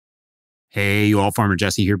Hey, you all, Farmer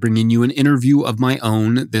Jesse here, bringing you an interview of my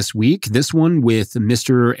own this week. This one with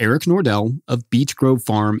Mr. Eric Nordell of Beech Grove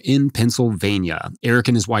Farm in Pennsylvania. Eric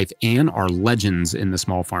and his wife, Ann, are legends in the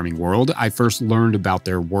small farming world. I first learned about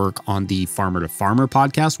their work on the Farmer to Farmer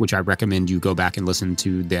podcast, which I recommend you go back and listen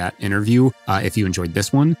to that interview if you enjoyed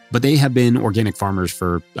this one. But they have been organic farmers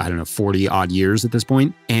for, 40 odd years at this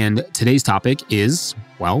point. And today's topic is,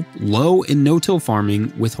 low and no-till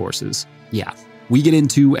farming with horses. Yeah. We get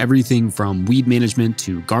into everything from weed management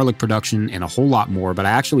to garlic production and a whole lot more, but I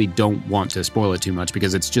actually don't want to spoil it too much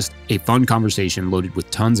because it's just a fun conversation loaded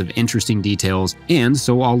with tons of interesting details, and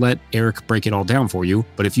so I'll let Eric break it all down for you.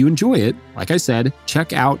 But if you enjoy it, like I said,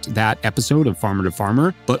 check out that episode of Farmer to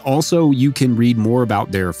Farmer, but also you can read more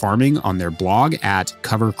about their farming on their blog at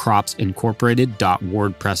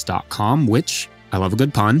covercropsincorporated.wordpress.com, which, I love a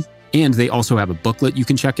good pun. And they also have a booklet you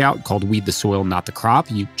can check out called Weed the Soil, Not the Crop.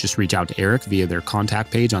 You just reach out to Eric via their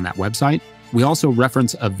contact page on that website. We also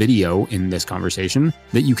reference a video in this conversation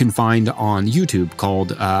that you can find on YouTube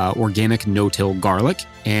called Organic No-Till Garlic.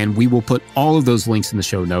 And we will put all of those links in the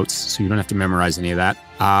show notes, so you don't have to memorize any of that.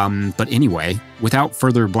 But anyway, without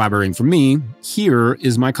further blabbering from me, here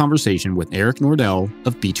is my conversation with Eric Nordell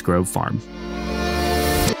of Beech Grove Farm.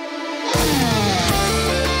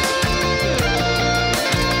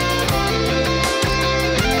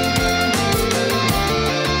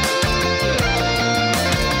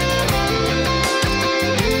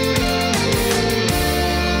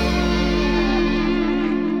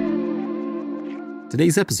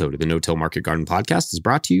 Today's episode of the No-Till Market Garden Podcast is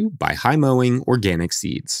brought to you by High Mowing Organic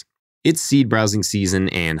Seeds. It's seed browsing season,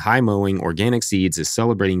 and High Mowing Organic Seeds is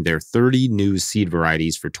celebrating their 30 new seed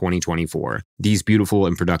varieties for 2024. These beautiful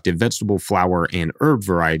and productive vegetable, flower, and herb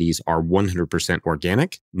varieties are 100%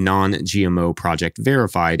 organic, non-GMO project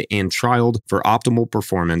verified, and trialed for optimal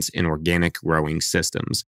performance in organic growing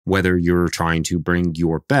systems. Whether you're trying to bring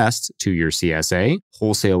your best to your CSA,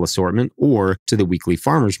 wholesale assortment, or to the weekly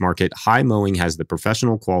farmers market, High Mowing has the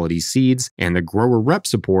professional quality seeds and the grower rep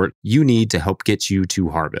support you need to help get you to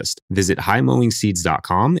harvest. Visit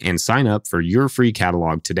highmowingseeds.com and sign up for your free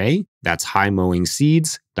catalog today. That's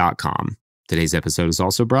highmowingseeds.com. Today's episode is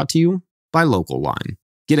also brought to you by Local Line.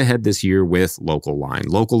 Get ahead this year with Local Line.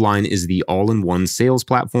 Local Line is the all-in-one sales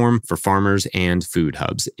platform for farmers and food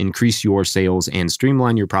hubs. Increase your sales and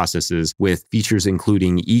streamline your processes with features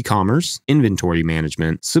including e-commerce, inventory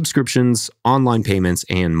management, subscriptions, online payments,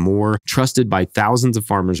 and more. Trusted by thousands of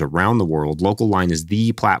farmers around the world, Local Line is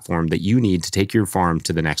the platform that you need to take your farm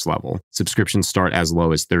to the next level. Subscriptions start as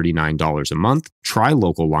low as $39 a month. Try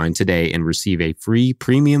Local Line today and receive a free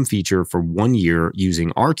premium feature for 1 year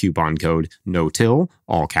using our coupon code NOTIL,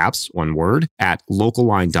 all caps, one word, at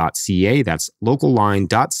localline.ca. That's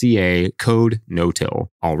localline.ca, code NOTIL.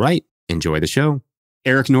 All right, enjoy the show.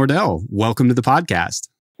 Eric Nordell, welcome to the podcast.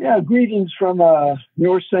 Yeah, greetings from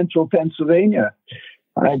north central Pennsylvania.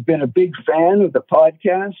 I've been a big fan of the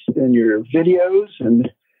podcast and your videos,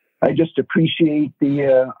 and I just appreciate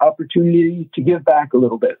the opportunity to give back a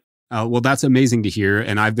little bit. Well, that's amazing to hear.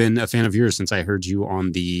 And I've been a fan of yours since I heard you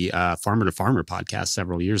on the Farmer to Farmer podcast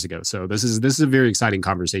several years ago. So this is a very exciting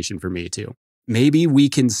conversation for me too. Maybe we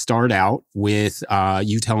can start out with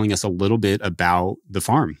you telling us a little bit about the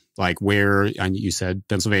farm, like where, and you said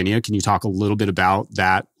Pennsylvania. Can you talk a little bit about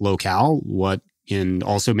that locale? And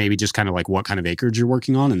also maybe just kind of like what kind of acreage you're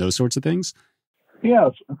working on and those sorts of things? Yeah,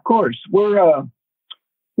 of course. We're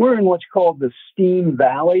in what's called the Steam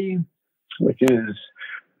Valley, which is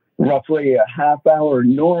roughly a half hour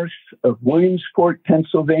north of Williamsport,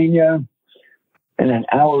 Pennsylvania, and an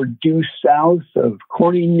hour due south of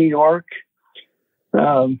Corning, New York.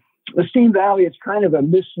 The Steam Valley is kind of a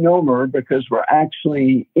misnomer because we're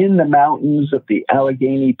actually in the mountains of the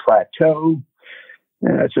Allegheny Plateau.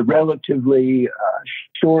 It's a relatively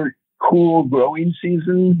short, cool growing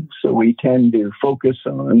season, so we tend to focus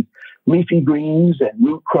on leafy greens and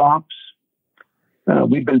root crops.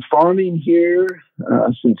 We've been farming here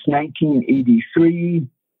since 1983,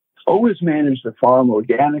 always managed the farm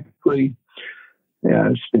organically.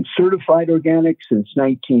 It's been certified organic since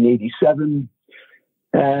 1987.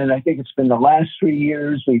 And I think it's been the last 3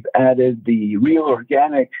 years we've added the Real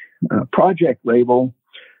Organic project label,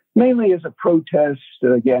 mainly as a protest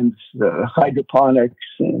against hydroponics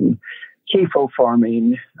and CAFO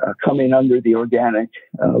farming coming under the organic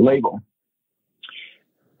label.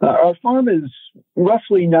 Our farm is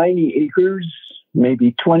roughly 90 acres,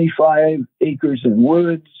 maybe 25 acres in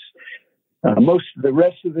woods. Most of the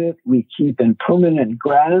rest of it we keep in permanent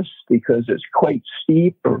grass because it's quite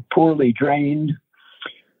steep or poorly drained.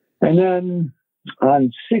 And then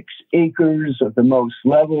on 6 acres of the most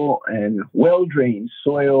level and well-drained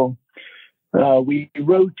soil, We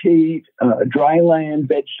rotate dryland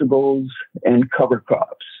vegetables and cover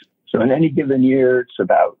crops. So in any given year, it's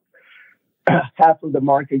about half of the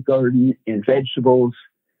market garden in vegetables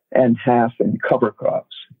and half in cover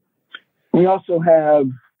crops. We also have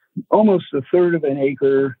almost a third of an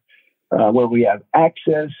acre where we have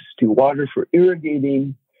access to water for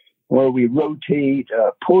irrigating, where we rotate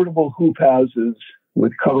portable hoop houses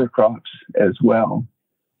with cover crops as well.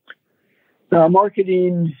 Our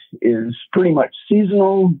marketing is pretty much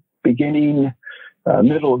seasonal, beginning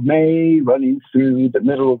middle of May, running through the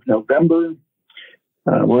middle of November.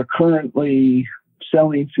 We're currently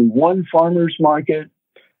selling through one farmer's market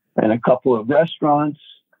and a couple of restaurants.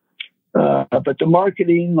 But the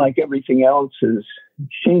marketing, like everything else, has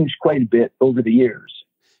changed quite a bit over the years.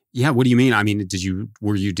 Yeah, what do you mean? I mean,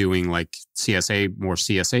 were you doing like more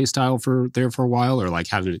CSA style for a while, or like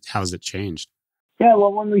how's it changed? Yeah,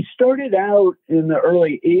 well, when we started out in the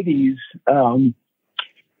early 80s,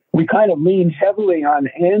 we kind of leaned heavily on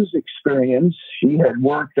Anne's experience. She had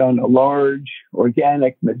worked on a large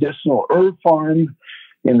organic medicinal herb farm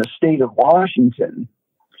in the state of Washington.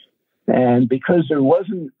 And because there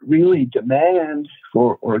wasn't really demand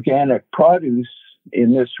for organic produce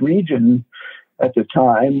in this region at the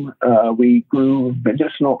time, we grew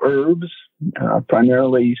medicinal herbs,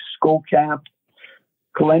 primarily skullcap,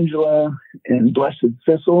 calendula, and blessed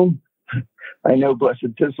thistle. I know blessed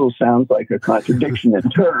thistle sounds like a contradiction in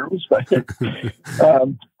terms, but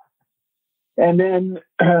and then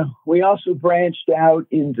we also branched out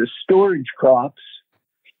into storage crops.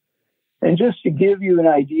 And just to give you an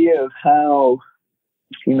idea of how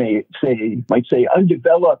you might say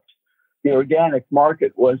undeveloped the organic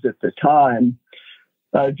market was at the time,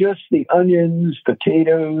 just the onions,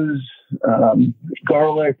 potatoes,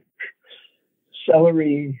 garlic,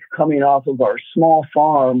 celery coming off of our small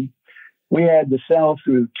farm, we had to sell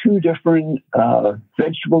through two different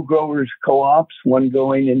vegetable growers co-ops, one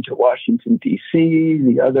going into Washington, D.C.,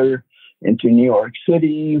 the other into New York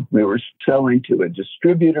City. We were selling to a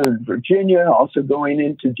distributor in Virginia, also going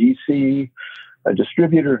into D.C., a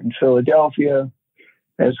distributor in Philadelphia,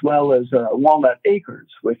 as well as Walnut Acres,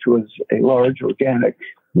 which was a large organic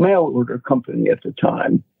mail order company at the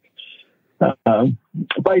time.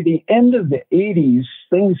 By the end of the 80s,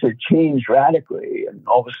 things had changed radically, and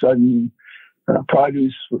all of a sudden,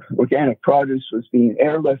 organic produce was being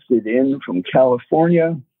airlifted in from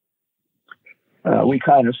California. We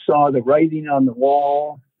kind of saw the writing on the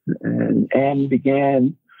wall and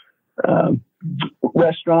began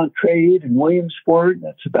restaurant trade in Williamsport.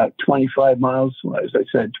 That's about 25 miles, as I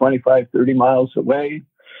said, 25, 30 miles away.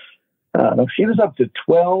 She was up to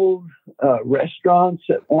 12 restaurants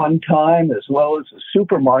at one time, as well as a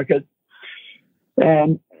supermarket.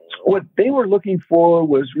 And what they were looking for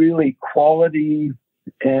was really quality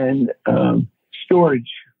and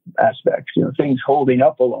storage aspects, things holding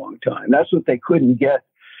up a long time. That's what they couldn't get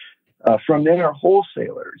from their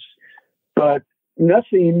wholesalers. But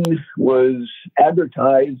nothing was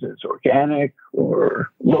advertised as organic or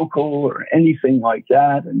local or anything like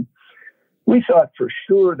that. And we thought for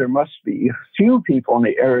sure there must be a few people in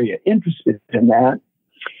the area interested in that.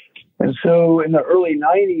 And so in the early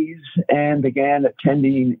 90s, Anne began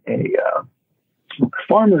attending a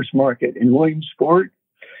farmer's market in Williamsport.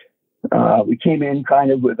 We came in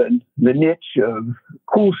kind of with the niche of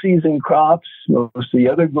cool season crops. Most of the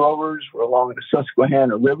other growers were along the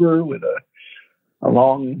Susquehanna River with a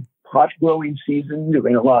long hot growing season,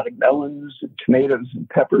 doing a lot of melons and tomatoes and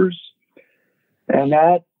peppers. And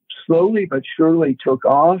that slowly but surely took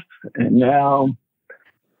off. And now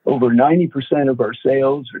over 90% of our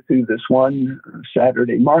sales are through this one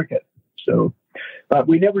Saturday market. So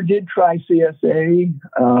we never did try CSA.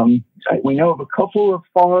 We know of a couple of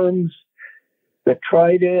farms that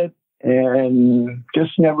tried it and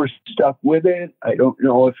just never stuck with it. I don't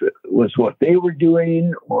know if it was what they were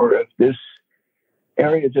doing or if this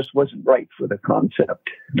area just wasn't right for the concept.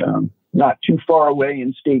 Not too far away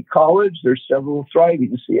in State College, there's several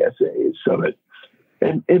thriving CSAs. So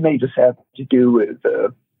it may just have to do with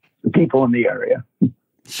the people in the area.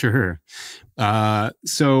 Sure. All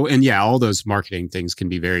those marketing things can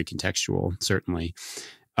be very contextual, certainly.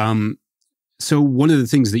 So one of the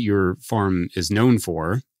things that your farm is known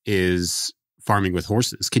for is farming with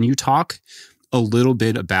horses. Can you talk a little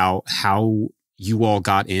bit about how you all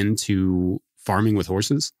got into farming with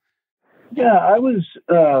horses? Yeah, I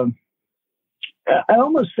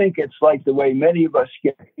almost think it's like the way many of us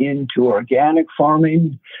get into organic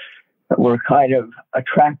farming. We're kind of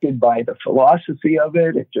attracted by the philosophy of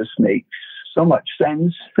it. It just makes so much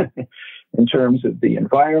sense in terms of the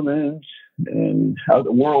environment and how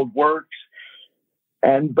the world works.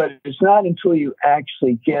 But it's not until you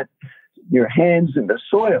actually get your hands in the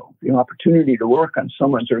soil, the opportunity to work on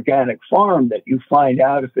someone's organic farm, that you find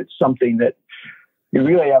out if it's something that you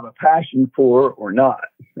really have a passion for or not.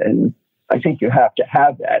 And I think you have to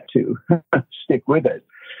have that to stick with it.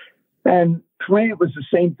 And for me, it was the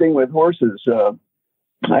same thing with horses.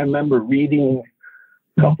 I remember reading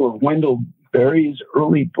a couple of Wendell Berry's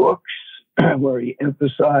early books where he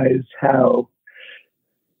emphasized how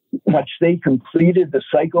much they completed the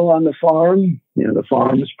cycle on the farm. You know, the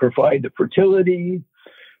farms provide the fertility.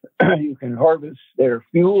 You can harvest their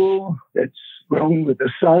fuel that's grown with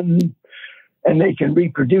the sun, and they can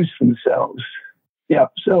reproduce themselves. Yeah,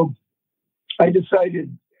 so I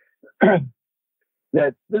decided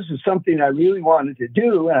that this is something I really wanted to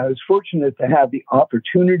do, and I was fortunate to have the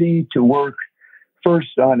opportunity to work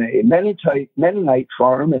first on a Mennonite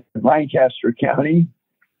farm in Lancaster County.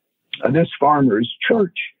 This farmer's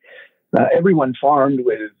church, everyone farmed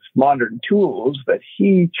with modern tools, but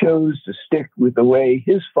he chose to stick with the way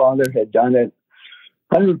his father had done it,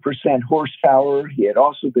 100% horsepower. He had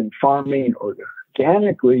also been farming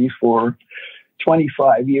organically for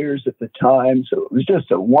 25 years at the time, so it was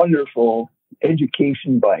just a wonderful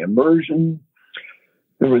education by immersion.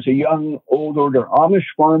 There was a young, old order Amish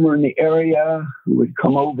farmer in the area who would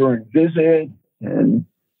come over and visit. And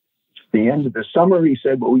at the end of the summer, he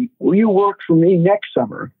said, "Well, will you work for me next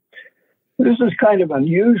summer?" This is kind of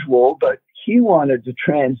unusual, but he wanted to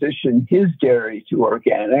transition his dairy to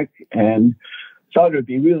organic and thought it would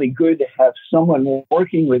be really good to have someone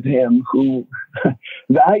working with him who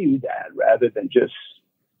valued that rather than just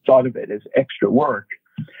thought of it as extra work.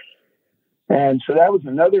 And so that was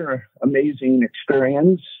another amazing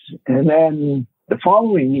experience. And then the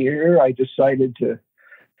following year, I decided to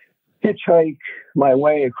hitchhike my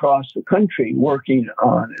way across the country, working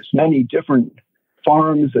on as many different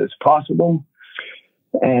farms as possible.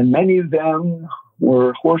 And many of them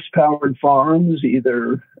were horse-powered farms,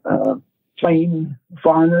 either plain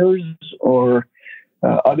farmers or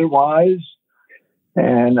otherwise.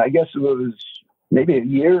 And I guess it was maybe a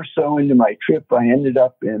year or so into my trip, I ended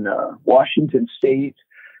up in Washington State,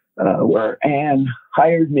 where Anne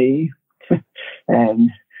hired me.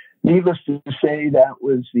 And needless to say, that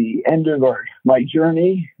was the end of my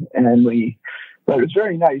journey. But it was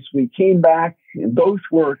very nice. We came back and both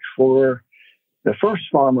worked for the first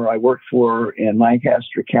farmer I worked for in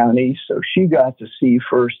Lancaster County. So she got to see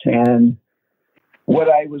firsthand what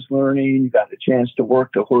I was learning, got a chance to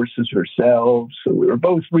work the horses herself. So we were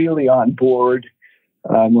both really on board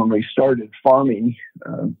when we started farming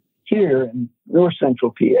here in North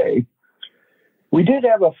Central PA. We did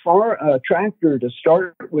have a tractor to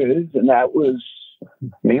start with, and that was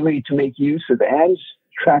mainly to make use of Anne's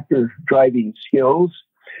tractor driving skills.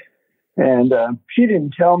 And she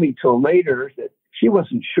didn't tell me till later that she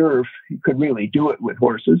wasn't sure if you could really do it with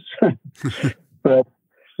horses. But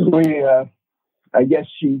I guess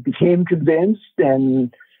she became convinced,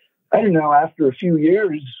 and I don't know, after a few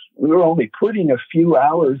years, we were only putting a few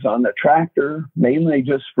hours on the tractor, mainly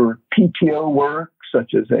just for PTO work,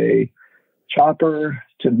 such as a chopper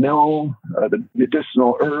to mill the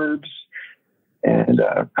medicinal herbs and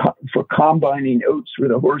for combining oats for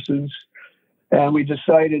the horses. And we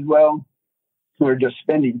decided, well, we're just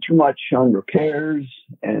spending too much on repairs,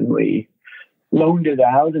 and we loaned it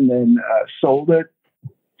out and then sold it,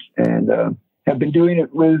 and have been doing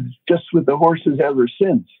it with the horses ever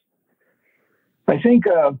since. I think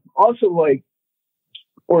also like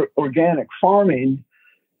organic farming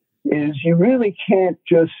is you really can't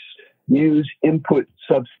just use input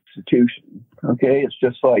substitution. Okay, it's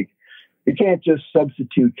just like you can't just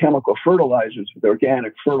substitute chemical fertilizers with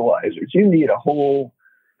organic fertilizers. You need a whole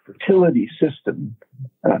fertility system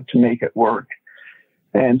to make it work.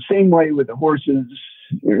 And same way with the horses,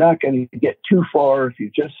 you're not going to get too far if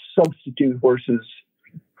you just substitute horses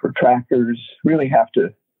for tractors. Really have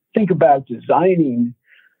to think about designing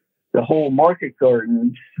the whole market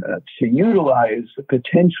garden to utilize the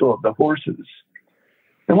potential of the horses.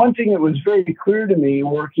 And one thing that was very clear to me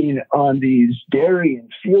working on these dairy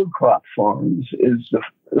and field crop farms is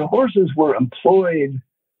the horses were employed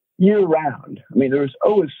year round. I mean, there was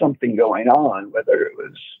always something going on, whether it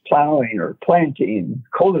was plowing or planting,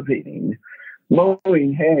 cultivating,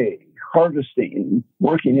 mowing hay, harvesting,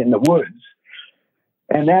 working in the woods.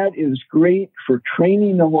 And that is great for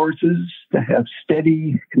training the horses to have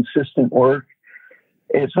steady, consistent work.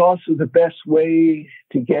 It's also the best way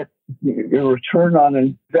to get your return on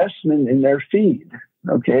investment in their feed.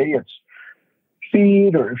 Okay, it's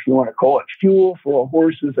feed, or if you want to call it fuel, for a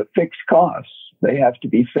horse is a fixed cost. They have to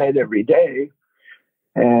be fed every day.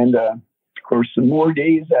 And Of course, the more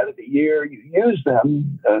days out of the year you use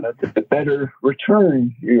them, the better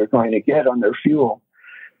return you're going to get on their fuel.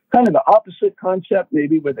 Kind of the opposite concept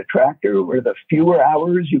maybe with a tractor, where the fewer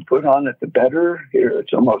hours you put on it, the better. Here,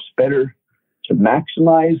 it's almost better to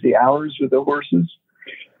maximize the hours with the horses.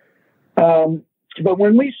 But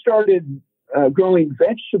when we started growing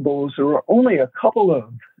vegetables, there were only a couple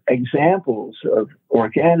of examples of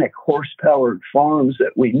organic horse-powered farms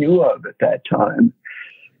that we knew of at that time.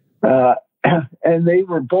 And they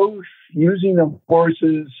were both using the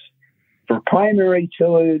horses for primary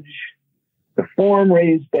tillage, to form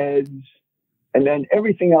raised beds, and then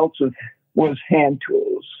everything else was hand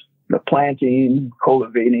tools, the planting,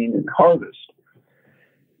 cultivating, and harvest.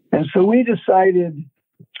 And so we decided,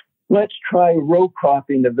 let's try row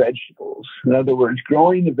cropping the vegetables. In other words,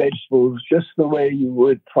 growing the vegetables just the way you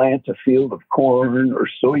would plant a field of corn or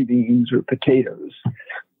soybeans or potatoes.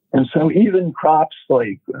 And so even crops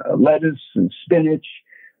like lettuce and spinach,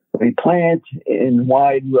 we plant in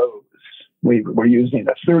wide rows. We're using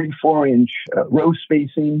a 34-inch row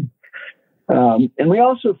spacing. And we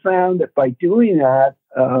also found that by doing that,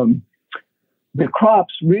 the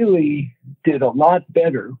crops really did a lot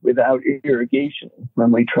better without irrigation.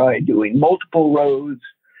 When we tried doing multiple rows,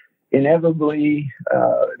 inevitably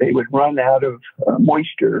they would run out of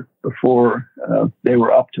moisture before they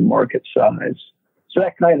were up to market size. So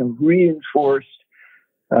that kind of reinforced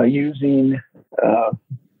using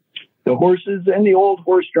the horses and the old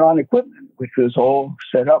horse-drawn equipment, which was all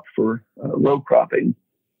set up for row cropping.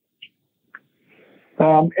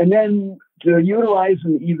 And then to utilize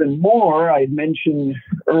them even more, I had mentioned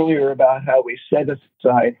earlier about how we set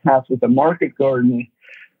aside half of the market garden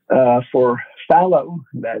for fallow,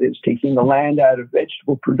 that is taking the land out of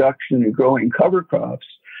vegetable production and growing cover crops.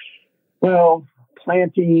 Well,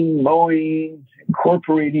 planting, mowing,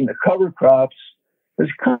 incorporating the cover crops is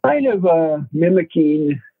kind of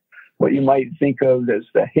mimicking what you might think of as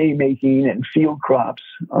the haymaking and field crops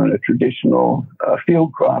on a traditional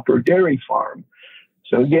field crop or dairy farm.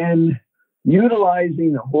 So again,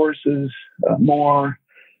 utilizing the horses more,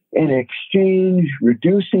 in exchange,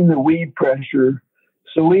 reducing the weed pressure,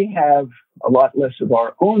 so we have a lot less of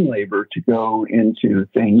our own labor to go into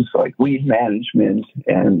things like weed management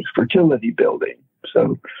and fertility building.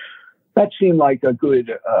 So that seemed like a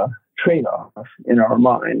good trade-off in our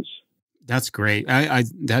minds. That's great.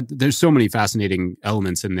 There's so many fascinating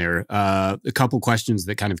elements in there. A couple questions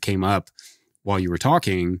that kind of came up while you were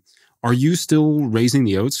talking. Are you still raising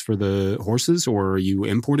the oats for the horses, or are you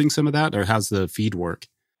importing some of that, or how's the feed work?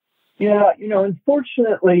 Yeah,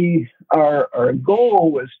 unfortunately, our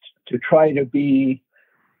goal was to try to be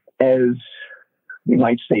as, you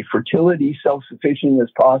might say, fertility self-sufficient as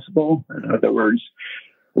possible. In other words,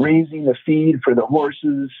 raising the feed for the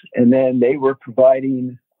horses, and then they were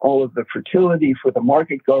providing all of the fertility for the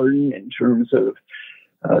market garden in terms of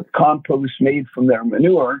compost made from their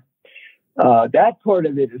manure. That part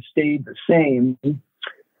of it has stayed the same.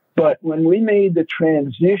 But when we made the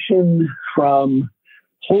transition from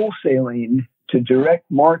wholesaling to direct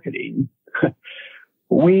marketing,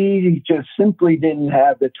 we just simply didn't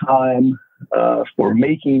have the time for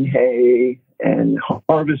making hay and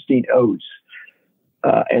harvesting oats,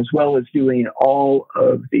 as well as doing all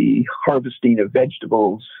of the harvesting of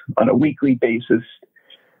vegetables on a weekly basis.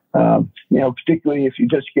 Particularly if you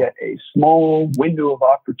just get a small window of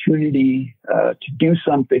opportunity to do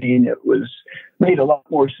something, it made a lot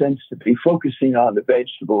more sense to be focusing on the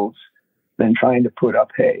vegetables than trying to put up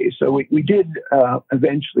hay. So we did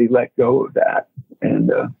eventually let go of that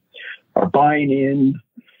and are buying in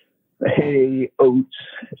hay, oats,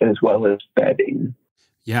 as well as bedding.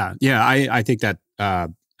 Yeah. I think that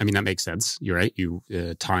that makes sense. You're right.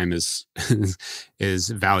 Time is is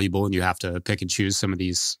valuable, and you have to pick and choose some of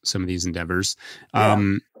these endeavors.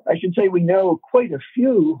 I should say we know quite a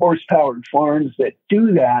few horse-powered farms that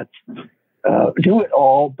do that, do it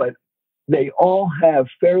all, but they all have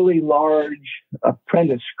fairly large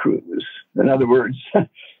apprentice crews. In other words,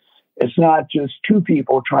 it's not just two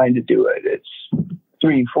people trying to do it; it's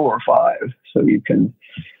 3, 4, or 5. So you can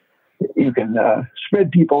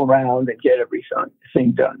spread people around and get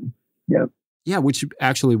everything done. Yeah. Yeah, which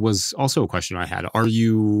actually was also a question I had.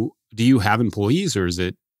 Do you have employees, or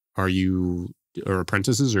or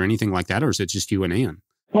apprentices or anything like that, or is it just you and Ann?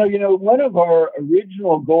 Well, one of our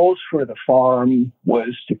original goals for the farm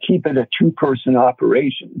was to keep it a 2-person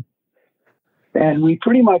operation. And we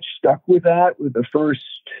pretty much stuck with that with the first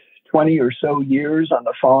 20 or so years on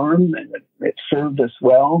the farm, and it served us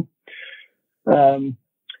well.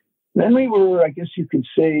 Then we were, I guess you could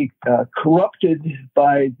say, corrupted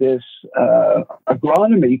by this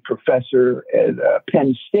agronomy professor at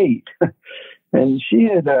Penn State. And she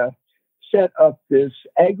had set up this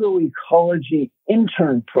agroecology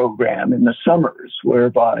intern program in the summers,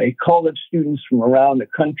 whereby college students from around the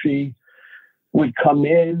country would come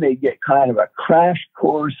in. They'd get kind of a crash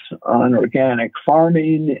course on organic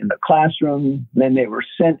farming in the classroom. Then they were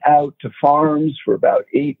sent out to farms for about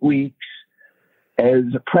 8 weeks as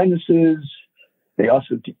apprentices. They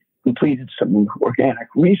also completed some organic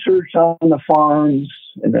research on the farms.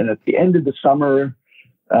 And then at the end of the summer,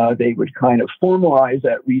 they would kind of formalize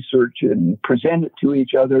that research and present it to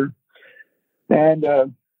each other. And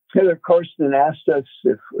Heather Karsten asked us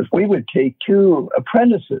if we would take 2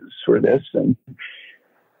 apprentices for this. And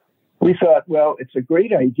we thought, well, it's a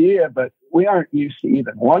great idea, but we aren't used to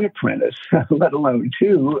even 1 apprentice, let alone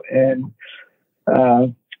 2. And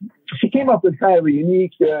she came up with kind of a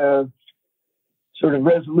unique sort of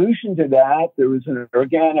resolution to that. There was an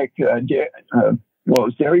organic, it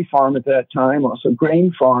was dairy farm at that time, also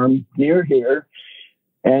grain farm near here.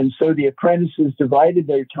 And so the apprentices divided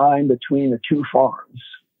their time between the 2 farms.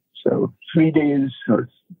 So 3 days or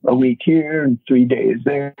a week here and 3 days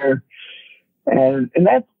there. And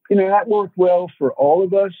that, that worked well for all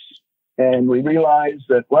of us. And we realized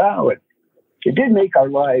that, wow, it did make our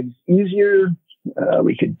lives easier.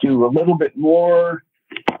 We could do a little bit more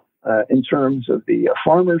in terms of the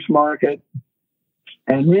farmers market.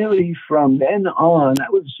 And really from then on,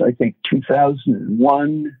 that was, I think,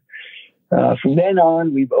 2001. From then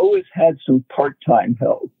on, we've always had some part-time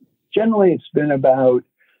help. Generally, it's been about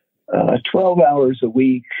 12 hours a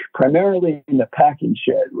week, primarily in the packing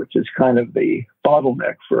shed, which is kind of the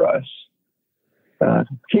bottleneck for us.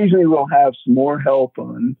 Occasionally, we'll have some more help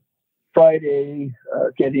on Friday,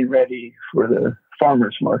 getting ready for the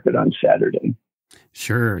farmers market on Saturday.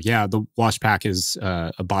 Sure. Yeah. The wash pack is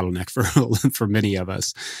a bottleneck for many of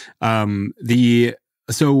us.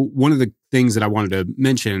 So one of the things that I wanted to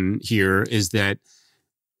mention here is that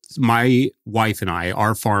my wife and I,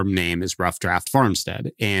 our farm name is Rough Draft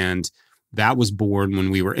Farmstead. And that was born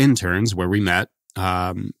when we were interns, where we met.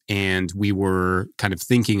 And we were kind of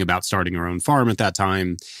thinking about starting our own farm at that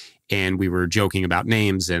time. And we were joking about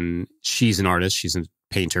names, and she's an artist. She's a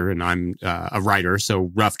painter, and I'm a writer.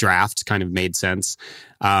 So Rough Draft kind of made sense.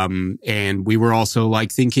 And we were also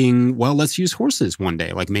like thinking, well, let's use horses one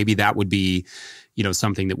day. Like maybe that would be,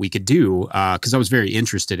 something that we could do. Cause I was very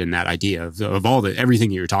interested in that idea of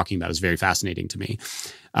everything you were talking about is very fascinating to me.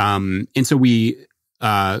 And so we,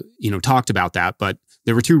 talked about that, but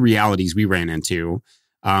there were 2 realities we ran into.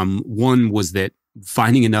 One was that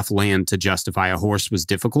finding enough land to justify a horse was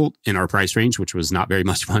difficult in our price range, which was not very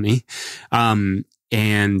much money.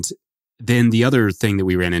 And then the other thing that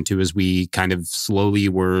we ran into is we kind of slowly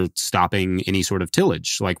were stopping any sort of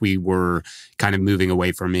tillage. Like we were kind of moving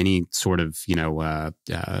away from any sort of, a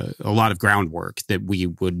lot of groundwork that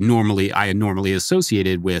I had normally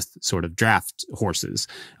associated with sort of draft horses.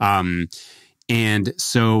 And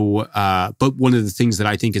so, but one of the things that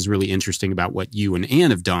I think is really interesting about what you and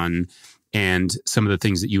Anne have done, and some of the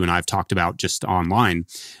things that you and I have talked about just online,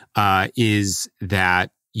 is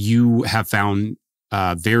that you have found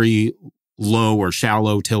very low or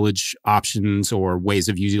shallow tillage options or ways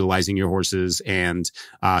of utilizing your horses, and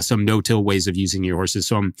some no-till ways of using your horses.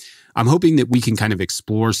 So I'm hoping that we can kind of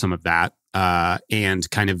explore some of that and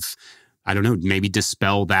kind of, I don't know, maybe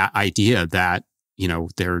dispel that idea that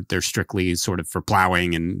they're strictly sort of for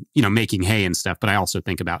plowing and making hay and stuff. But I also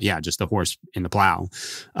think about just the horse in the plow.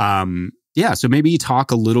 So maybe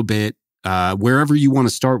talk a little bit. Wherever you want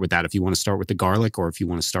to start with that, if you want to start with the garlic or if you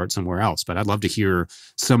want to start somewhere else. But I'd love to hear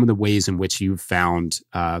some of the ways in which you've found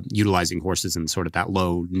utilizing horses in sort of that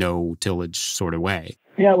low, no tillage sort of way.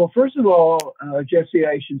 Yeah, well, first of all, Jesse,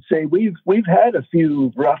 I should say we've had a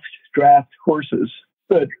few rough draft horses,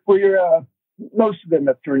 but most of them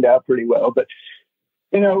have turned out pretty well. But,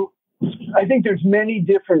 I think there's many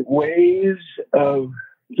different ways of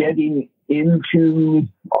getting into,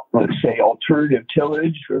 let's say, alternative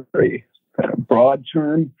tillage, or a kind of broad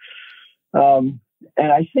term. And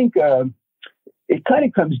I think it kind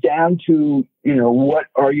of comes down to, what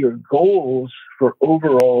are your goals for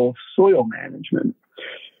overall soil management?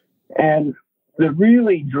 And the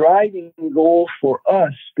really driving goal for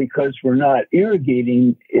us, because we're not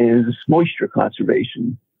irrigating, is moisture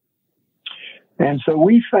conservation. And so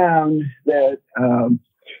we found that,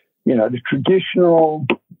 the traditional,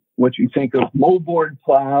 what you think of moldboard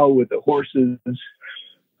plow with the horses, is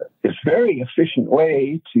a very efficient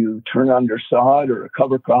way to turn under sod or a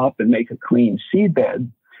cover crop and make a clean seed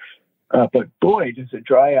bed. But boy, does it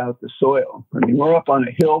dry out the soil. I mean, we're up on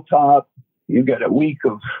a hilltop. You get a week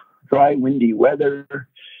of dry, windy weather.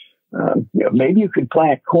 Maybe you could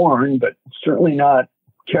plant corn, but certainly not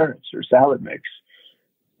carrots or salad mix.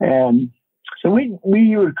 And so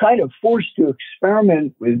we were kind of forced to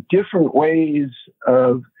experiment with different ways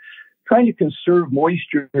of trying to conserve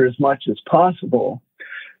moisture as much as possible.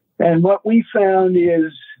 And what we found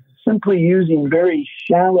is simply using very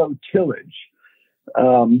shallow tillage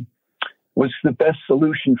was the best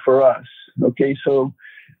solution for us. Okay, so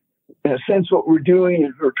in a sense, what we're doing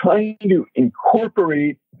is we're trying to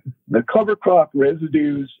incorporate the cover crop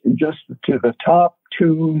residues just to the top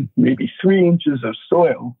 2, maybe 3 inches of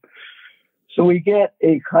soil. So we get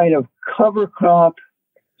a kind of cover crop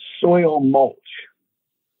soil mulch.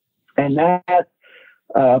 And that,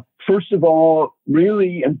 first of all,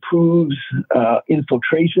 really improves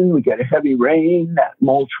infiltration. We get a heavy rain, that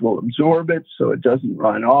mulch will absorb it so it doesn't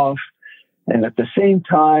run off. And at the same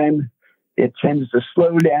time, it tends to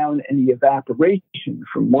slow down any evaporation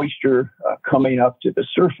from moisture coming up to the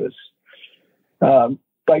surface.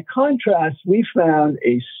 By contrast, we found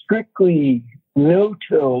a strictly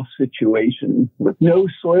no-till situation with no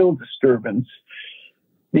soil disturbance.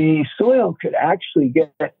 The soil could actually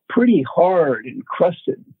get pretty hard and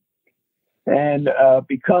crusted and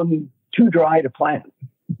become too dry to plant.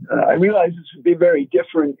 I realize this would be very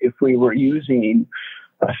different if we were using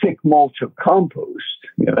a thick mulch of compost.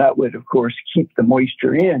 That would, of course, keep the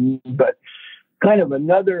moisture in, but kind of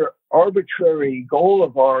another arbitrary goal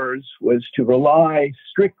of ours was to rely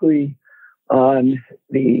strictly on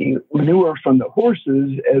the manure from the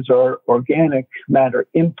horses as our organic matter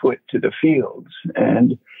input to the fields.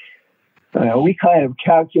 And we kind of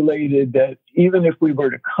calculated that even if we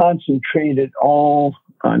were to concentrate it all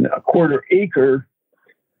on a 1/4 acre,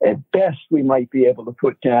 at best we might be able to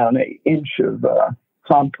put down an inch of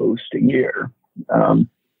compost a year.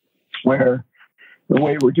 Where the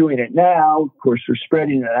way we're doing it now, of course, we're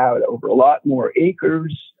spreading it out over a lot more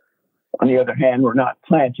acres. On the other hand, we're not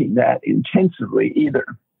planting that intensively either.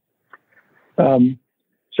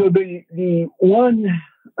 So the one,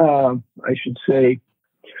 I should say,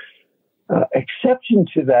 exception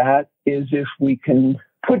to that is if we can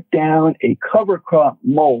put down a cover crop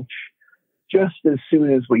mulch just as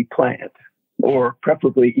soon as we plant, or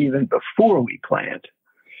preferably even before we plant.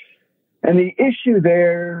 And the issue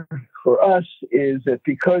there for us is that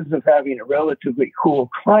because of having a relatively cool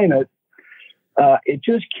climate, it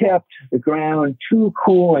just kept the ground too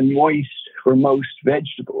cool and moist for most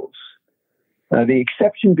vegetables. The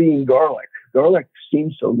exception being garlic. Garlic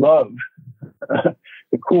seems to love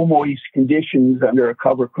the cool, moist conditions under a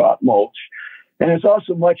cover crop mulch. And it's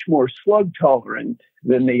also much more slug tolerant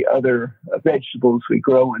than the other vegetables we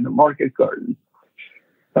grow in the market garden.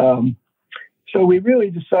 So we really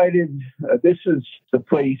decided this is the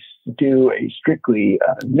place to do a strictly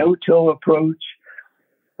no-till approach.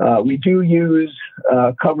 We do use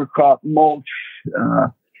cover crop mulch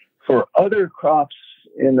for other crops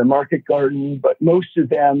in the market garden, but most of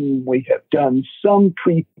them we have done some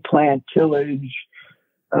pre-plant tillage.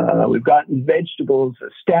 We've gotten vegetables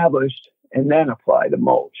established and then apply the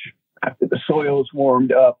mulch. After the soil's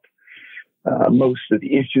warmed up, most of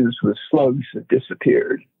the issues with slugs have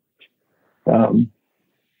disappeared.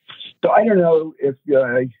 So I don't know if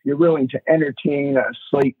you're willing to entertain a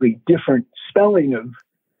slightly different spelling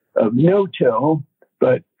of no-till,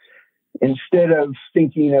 but instead of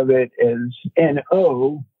thinking of it as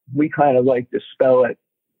N-O, we kind of like to spell it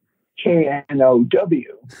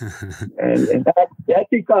K-N-O-W. and that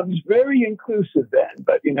becomes very inclusive then.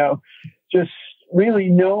 But, just really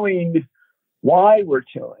knowing why we're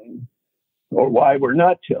tilling or why we're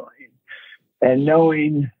not tilling, and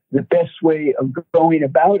knowing the best way of going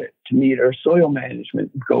about it to meet our soil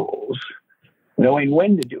management goals, knowing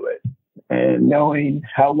when to do it, and knowing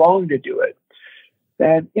how long to do it.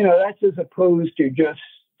 And, that's as opposed to just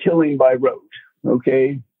tilling by rote,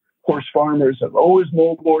 okay? Horse farmers have always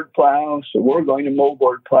moldboard plow, so we're going to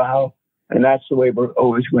moldboard plow, and that's the way we're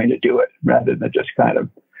always going to do it, rather than just kind of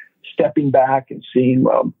stepping back and seeing,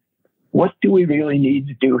 well, what do we really need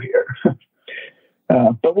to do here?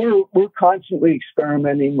 But we're constantly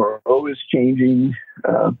experimenting. We're always changing.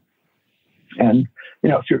 And,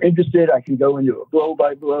 if you're interested, I can go into a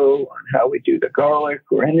blow-by-blow on how we do the garlic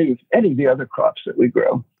or any of the other crops that we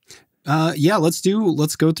grow. Yeah, let's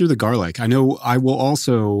go through the garlic. I know I will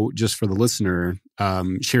also, just for the listener,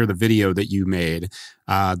 share the video that you made.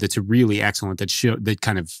 That's really excellent. That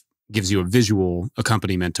kind of gives you a visual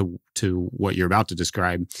accompaniment to what you're about to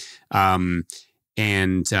describe. I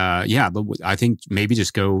think maybe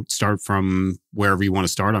just go start from wherever you want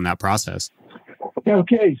to start on that process.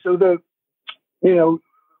 Okay, so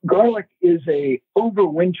garlic is a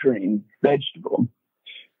overwintering vegetable.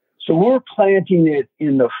 So we're planting it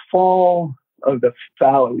in the fall of the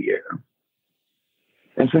fallow year.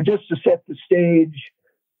 And so just to set the stage,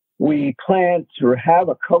 we plant or have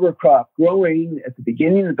a cover crop growing at the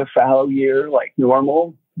beginning of the fallow year like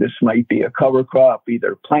normal. This might be a cover crop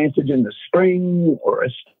either planted in the spring or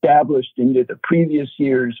established into the previous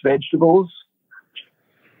year's vegetables.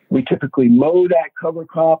 We typically mow that cover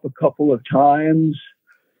crop a couple of times,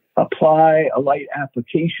 apply a light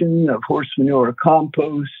application of horse manure or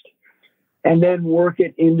compost, and then work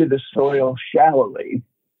it into the soil shallowly.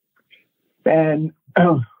 And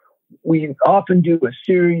we often do a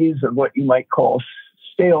series of what you might call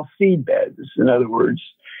stale seed beds. In other words,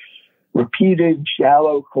 repeated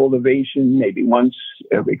shallow cultivation, maybe once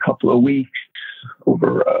every couple of weeks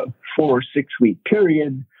over a 4 or 6 week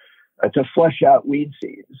period to flush out weed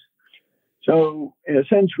seeds. So in a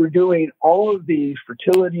sense, we're doing all of the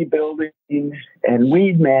fertility building and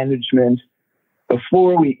weed management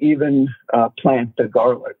before we even plant the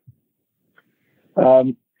garlic.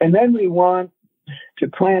 And then we want to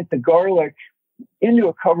plant the garlic into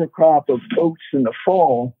a cover crop of oats in the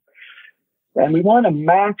fall. And we want to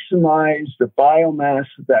maximize the biomass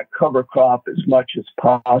of that cover crop as much as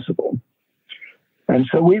possible. And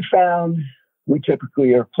so we found we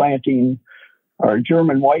typically are planting our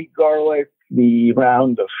German white garlic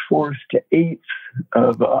around the 4th to 8th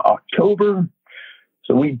of October.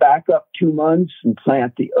 So we back up 2 months and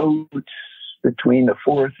plant the oats between the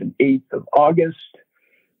 4th and 8th of August.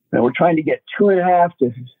 And we're trying to get 2.5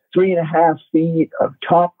 to 3.5 feet of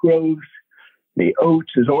top growth. The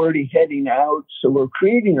oats is already heading out. So we're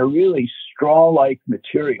creating a really straw-like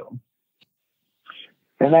material.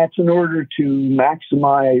 And that's in order to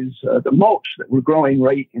maximize the mulch that we're growing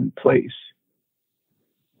right in place.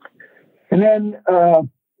 And then,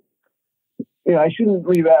 I shouldn't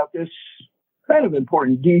leave out this kind of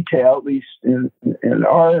important detail, at least in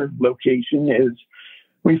our location, is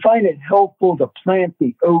we find it helpful to plant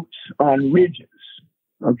the oats on ridges.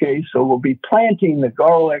 Okay, so we'll be planting the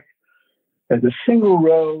garlic as a single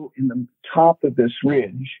row in the top of this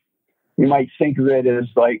ridge. You might think of it as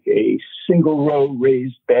like a single row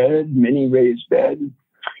raised bed, mini raised bed.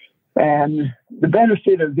 And the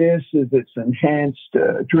benefit of this is it's enhanced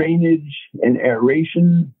drainage and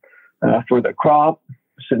aeration for the crop,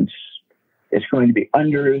 since it's going to be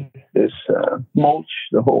under this mulch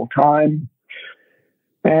the whole time.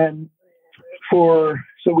 And so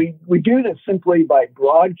we do this simply by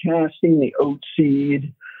broadcasting the oat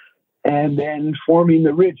seed and then forming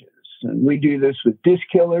the ridges. And we do this with disc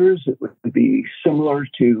hillers. It would be similar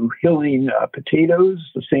to hilling potatoes,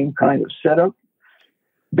 the same kind of setup.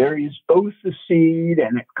 Buries both the seed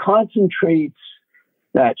and it concentrates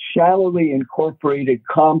that shallowly incorporated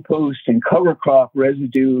compost and cover crop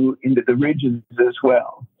residue into the ridges as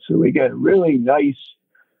well. So we get really nice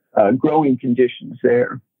growing conditions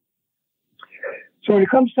there. So when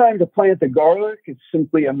it comes time to plant the garlic, it's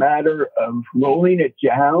simply a matter of rolling it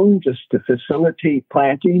down just to facilitate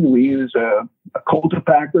planting. We use a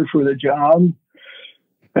cultipacker for the job.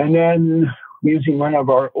 And then using one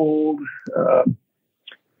of our old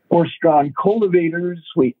horse-drawn cultivators,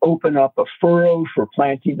 we open up a furrow for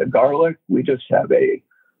planting the garlic. We just have a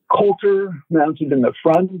coulter mounted in the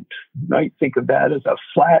front. You might think of that as a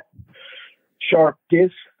flat, sharp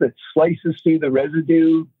disc that slices through the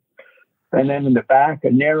residue. And then in the back, a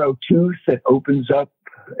narrow tooth that opens up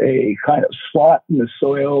a kind of slot in the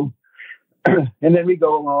soil. And then we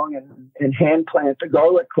go along and hand plant the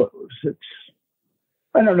garlic cloves.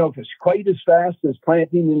 I don't know if it's quite as fast as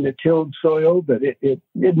planting in the tilled soil, but it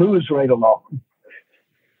moves right along.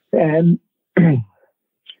 And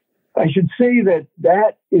I should say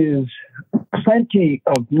that is plenty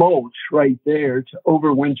of mulch right there to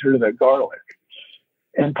overwinter the garlic.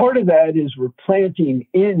 And part of that is we're planting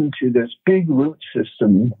into this big root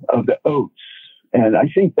system of the oats. And I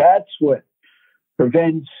think that's what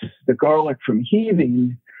prevents the garlic from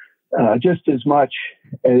heaving just as much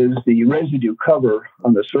as the residue cover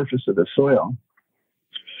on the surface of the soil.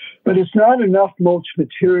 But it's not enough mulch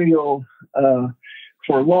material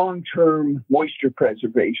for long-term moisture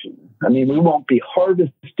preservation. I mean, we won't be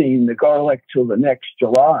harvesting the garlic till the next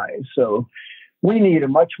July, so we need a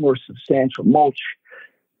much more substantial mulch.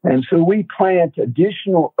 And so we plant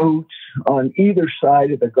additional oats on either side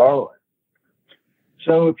of the garlic.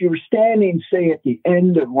 So if you were standing, say, at the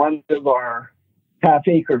end of one of our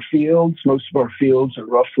half-acre fields, most of our fields are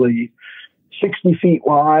roughly 60 feet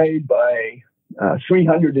wide by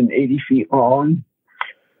 380 feet long.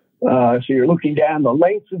 So you're looking down the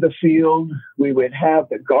length of the field. We would have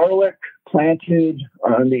the garlic planted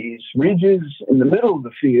on these ridges in the middle of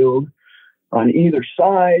the field. On either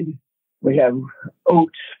side, we have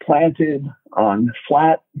oats planted on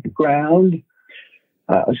flat ground.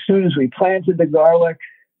 As soon as we planted the garlic,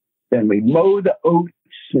 then we mow the oats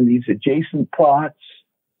in these adjacent plots,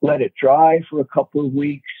 let it dry for a couple of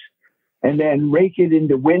weeks, and then rake it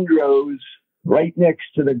into windrows right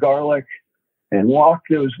next to the garlic and walk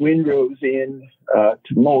those windrows in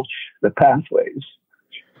to mulch the pathways.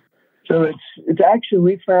 So it's actually,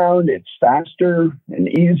 we found it's faster and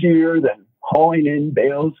easier than hauling in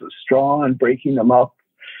bales of straw and breaking them up.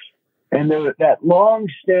 And that long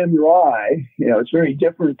stem rye, it's very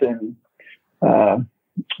different than,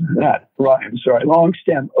 not rye, I'm sorry, long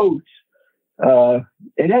stem oats.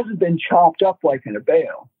 It hasn't been chopped up like in a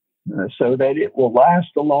bale. So that it will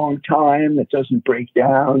last a long time. It doesn't break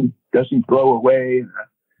down, doesn't blow away in a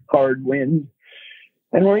hard wind.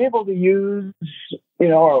 And we're able to use,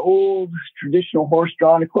 our old traditional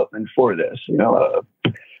horse-drawn equipment for this. A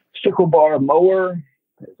sickle bar mower,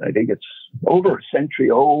 I think it's over a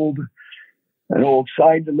century old, an old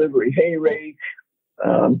side delivery hay rake.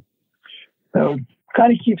 Kind of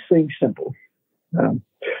keeps things simple.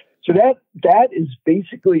 So that is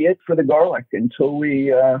basically it for the garlic until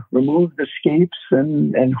we remove the scapes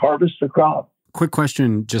and harvest the crop. Quick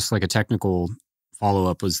question, just like a technical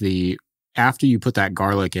follow-up, was after you put that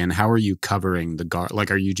garlic in, how are you covering the garlic? Like,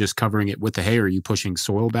 are you just covering it with the hay, or are you pushing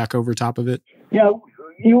soil back over top of it? Yeah,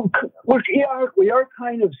 we are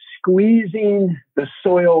kind of squeezing the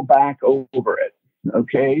soil back over it.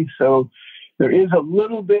 Okay, so there is a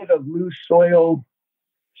little bit of loose soil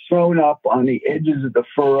thrown up on the edges of the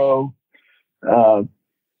furrow.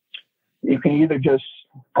 You can either just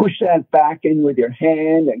push that back in with your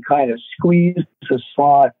hand and kind of squeeze the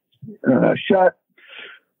slot shut,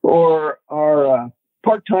 or our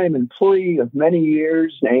part-time employee of many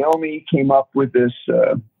years, Naomi, came up with this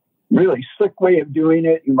really slick way of doing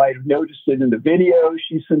it. You might have noticed it in the video.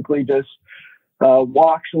 She simply just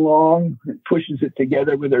walks along and pushes it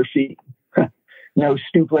together with her feet. No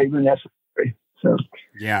stoop labor necessary. So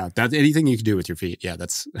yeah, that's anything you can do with your feet. Yeah,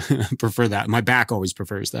 that's prefer that. My back always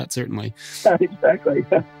prefers that, certainly. Exactly.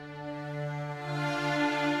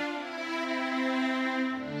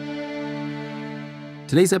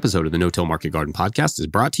 Today's episode of the No-Till Market Garden podcast is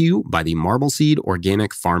brought to you by the Marbleseed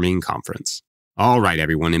Organic Farming Conference. All right,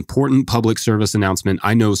 everyone, important public service announcement.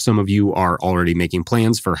 I know some of you are already making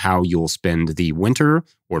plans for how you'll spend the winter,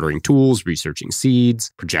 ordering tools, researching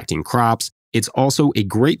seeds, projecting crops. It's also a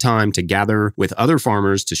great time to gather with other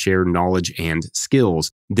farmers to share knowledge and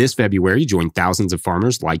skills. This February, join thousands of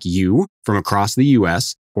farmers like you from across the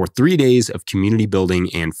U.S. for 3 days of community building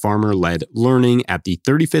and farmer-led learning at the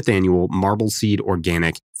 35th Annual Marbleseed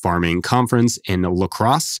Organic Farming Conference in La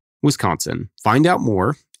Crosse, Wisconsin. Find out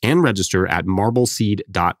more and register at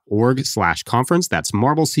marbleseed.org/conference. That's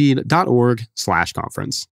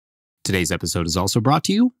marbleseed.org/conference. Today's episode is also brought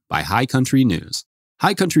to you by High Country News.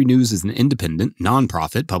 High Country News is an independent,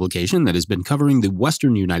 nonprofit publication that has been covering the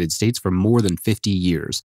Western United States for more than 50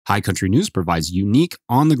 years. High Country News provides unique,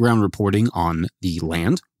 on-the-ground reporting on the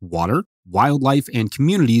land, water, wildlife, and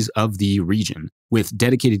communities of the region, with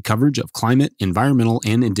dedicated coverage of climate, environmental,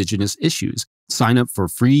 and indigenous issues. Sign up for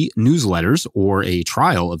free newsletters or a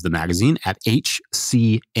trial of the magazine at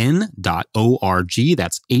hcn.org.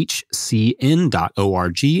 That's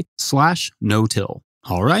hcn.org/no-till.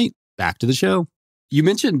 All right, back to the show. You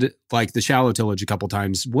mentioned like the shallow tillage a couple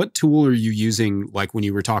times. What tool are you using, like when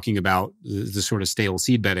you were talking about the sort of stale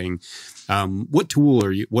seed bedding? What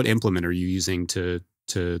implement are you using to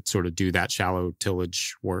sort of do that shallow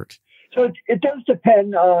tillage work? So it does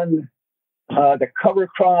depend on the cover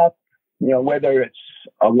crop, whether it's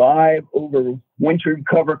a live overwintered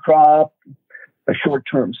cover crop, a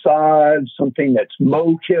short-term sod, something that's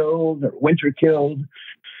mow-killed or winter-killed.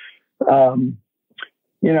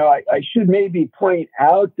 I should maybe point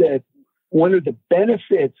out that one of the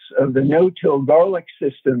benefits of the no-till garlic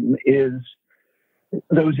system is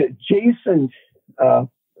those adjacent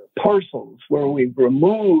parcels where we've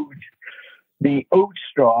removed the oat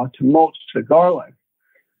straw to mulch the garlic.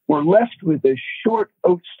 We're left with this short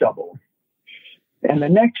oat stubble. And the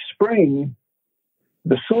next spring,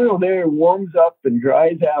 the soil there warms up and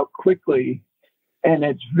dries out quickly. And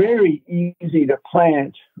it's very easy to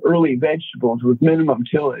plant early vegetables with minimum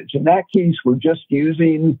tillage. In that case, we're just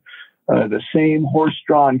using the same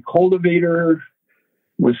horse-drawn cultivator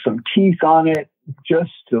with some teeth on it,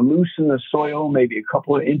 just to loosen the soil, maybe a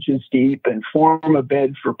couple of inches deep, and form a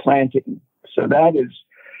bed for planting. So that is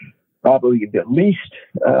probably the least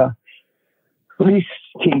least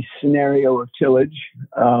case scenario of tillage.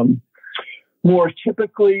 More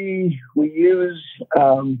typically, we use,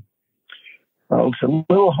 it's a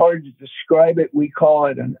little hard to describe it. We call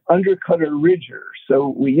it an undercutter ridger.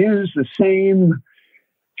 So we use the same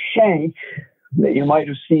shank that you might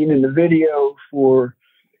have seen in the video for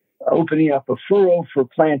opening up a furrow for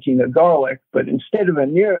planting a garlic, but instead of a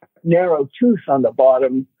narrow tooth on the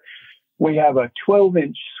bottom, we have a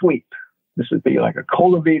 12-inch sweep. This would be like a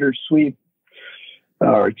cultivator sweep,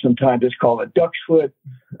 or sometimes it's called a duck's foot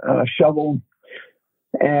shovel.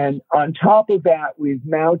 And on top of that, we've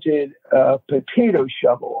mounted a potato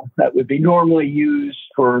shovel that would be normally used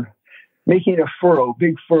for making a furrow,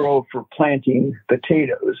 big furrow for planting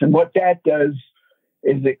potatoes. And what that does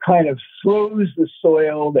is it kind of slows the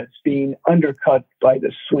soil that's being undercut by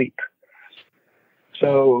the sweep.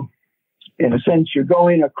 So in a sense, you're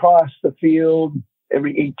going across the field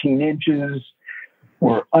every 18 inches.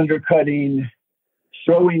 We're undercutting,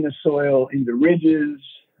 throwing the soil into ridges.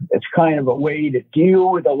 It's kind of a way to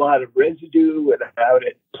deal with a lot of residue without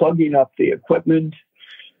it plugging up the equipment.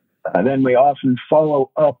 Then we often follow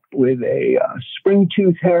up with a spring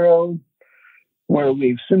tooth harrow, where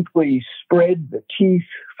we've simply spread the teeth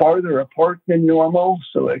farther apart than normal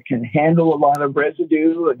so it can handle a lot of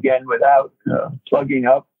residue, again, without plugging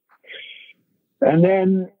up. And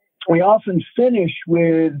then we often finish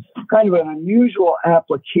with kind of an unusual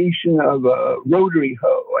application of a rotary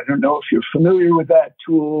hoe. I don't know if you're familiar with that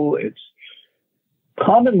tool. It's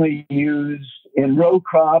commonly used in row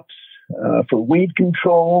crops for weed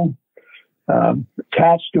control,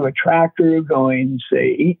 attached to a tractor going,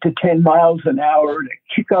 say, 8 to 10 miles an hour to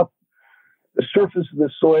kick up the surface of the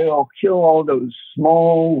soil, kill all those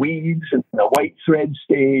small weeds in the white thread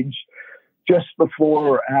stage just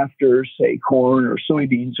before or after, say, corn or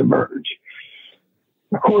soybeans emerge.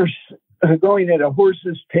 Of course, going at a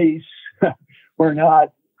horse's pace, we're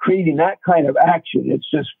not creating that kind of action. It's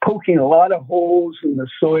just poking a lot of holes in the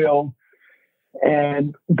soil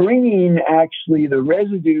and bringing actually the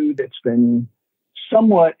residue that's been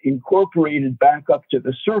somewhat incorporated back up to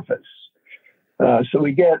the surface. So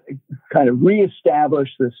we get kind of reestablish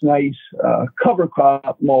this nice cover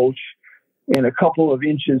crop mulch in a couple of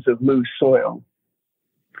inches of loose soil.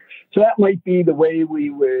 So that might be the way we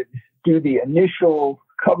would do the initial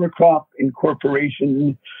cover crop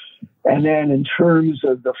incorporation. And then in terms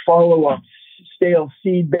of the follow-up stale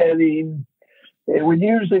seed bedding, it would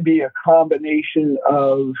usually be a combination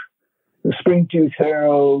of the spring tooth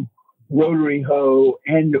harrow, rotary hoe,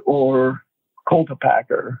 and or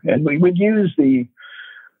cultipacker. And we would use the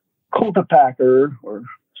cultipacker, or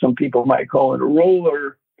some people might call it a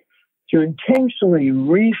roller, to intentionally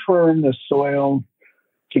refirm the soil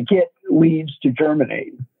to get weeds to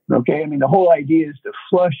germinate. Okay, I mean, the whole idea is to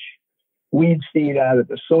flush weed seed out of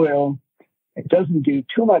the soil. It doesn't do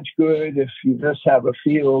too much good if you just have a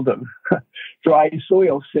field of dry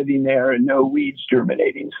soil sitting there and no weeds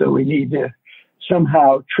germinating. So we need to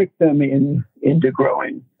somehow trick them into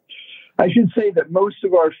growing. I should say that most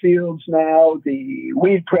of our fields now, the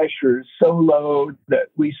weed pressure is so low that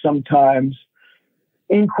we sometimes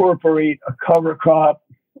incorporate a cover crop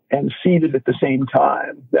and seed it at the same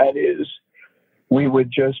time. That is, we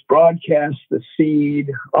would just broadcast the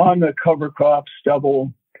seed on the cover crop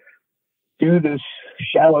stubble, do this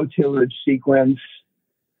shallow tillage sequence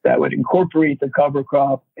that would incorporate the cover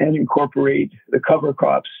crop and incorporate the cover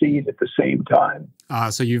crop seed at the same time.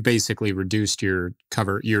 So you've basically reduced your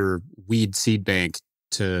weed seed bank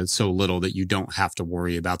to so little that you don't have to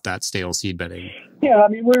worry about that stale seed bedding. Yeah, I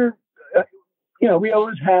mean, we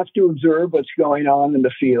always have to observe what's going on in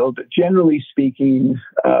the field, but generally speaking,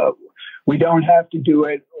 we don't have to do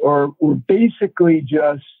it, or we're basically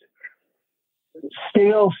just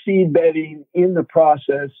stale seed bedding in the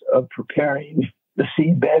process of preparing the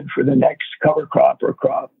seed bed for the next cover crop or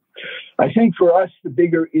crop. I think for us, the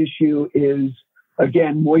bigger issue is,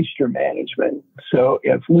 again, moisture management. So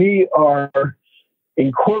if we are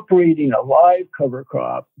incorporating a live cover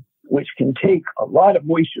crop, which can take a lot of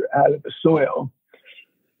moisture out of the soil,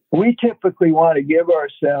 we typically want to give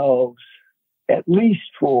ourselves at least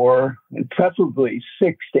 4 and preferably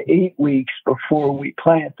 6 to 8 weeks before we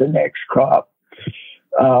plant the next crop.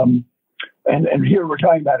 And here we're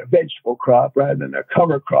talking about a vegetable crop rather than a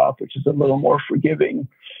cover crop, which is a little more forgiving,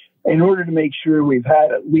 in order to make sure we've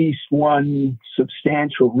had at least one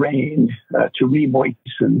substantial rain to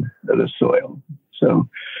re-moisten the soil. So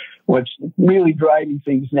what's really driving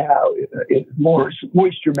things now is more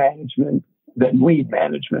moisture management than weed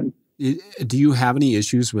management. Do you have any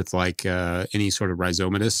issues with like any sort of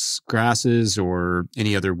rhizomatous grasses or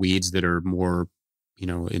any other weeds that are more,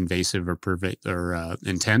 invasive or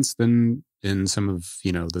intense than in some of,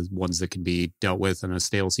 the ones that can be dealt with in a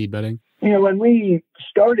stale seed bedding? When we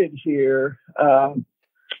started here,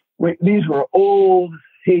 these were old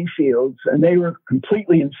hay fields, and they were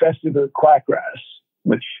completely infested with quackgrass,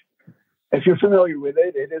 which, if you're familiar with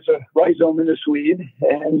it, it is a rhizomatous weed.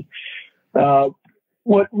 And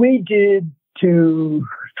what we did to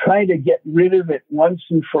try to get rid of it once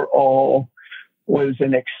and for all was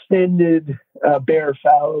an extended bare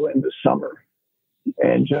fallow in the summer.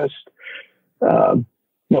 And just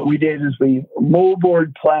what we did is we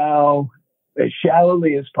moldboard plow as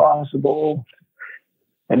shallowly as possible,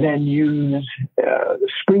 and then use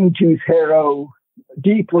spring tooth harrow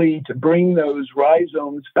deeply to bring those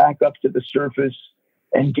rhizomes back up to the surface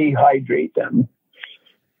and dehydrate them.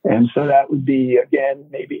 And so that would be, again,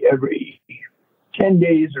 maybe every 10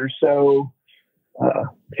 days or so,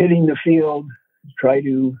 hitting the field, try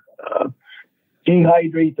to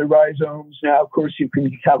dehydrate the rhizomes. Now, of course, you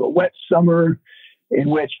can have a wet summer, in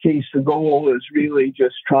which case the goal is really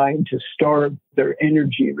just trying to starve their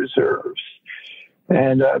energy reserves.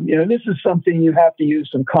 And, this is something you have to use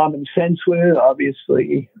some common sense with.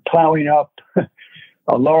 Obviously, plowing up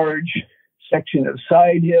a large section of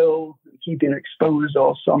side hill, keeping it exposed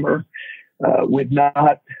all summer, would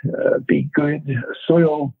not be good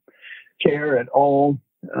soil care at all.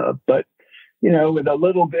 But, with a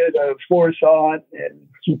little bit of forethought and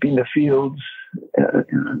keeping the fields a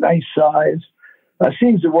nice size,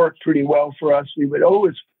 seems to work pretty well for us. We would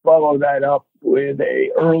always follow that up with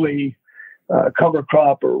a early cover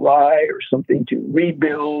crop or rye or something to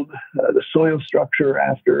rebuild the soil structure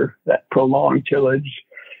after that prolonged tillage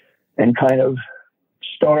and kind of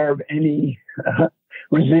starve any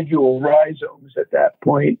residual rhizomes at that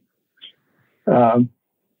point.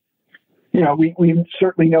 We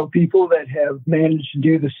certainly know people that have managed to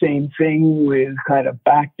do the same thing with kind of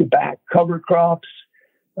back-to-back cover crops.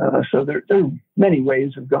 So there are many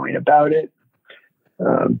ways of going about it.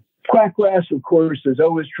 Quackgrass, of course, is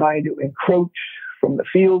always trying to encroach from the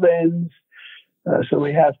field ends. So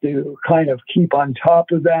we have to kind of keep on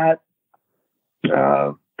top of that.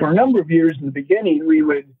 For a number of years in the beginning, we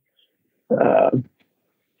would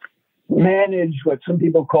manage what some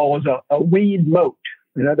people call as a weed moat.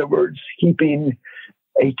 In other words, keeping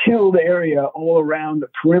a tilled area all around the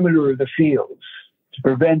perimeter of the fields to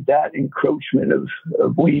prevent that encroachment of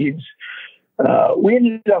weeds. We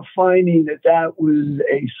ended up finding that was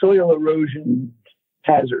a soil erosion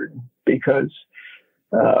hazard because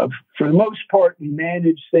for the most part, we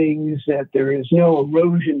manage things that there is no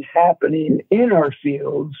erosion happening in our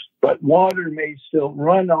fields, but water may still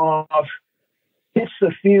run off, hits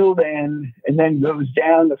the field end, and then goes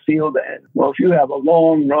down the field end. Well, if you have a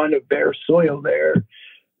long run of bare soil there,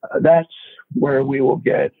 that's where we will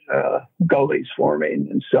get gullies forming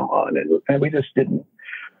and so on. And we just didn't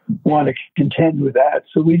want to contend with that.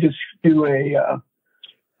 So we just do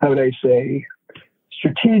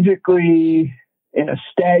strategically, in a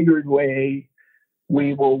staggered way,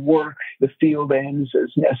 we will work the field ends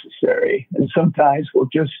as necessary. And sometimes we'll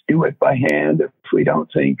just do it by hand if we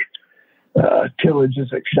don't think tillage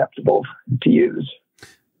is acceptable to use.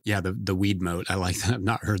 Yeah, the weed moat. I like that. I've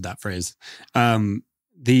not heard that phrase. So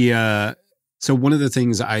one of the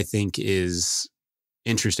things I think is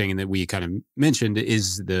interesting and that we kind of mentioned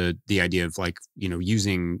is the idea of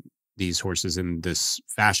using these horses in this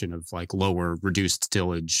fashion of lower reduced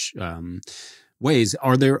tillage ways.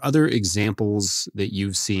 Are there other examples that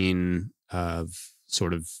you've seen of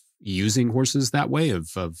sort of using horses that way of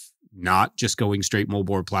not just going straight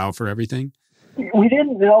moldboard plow for everything? We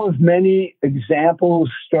didn't know of many examples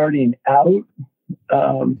starting out.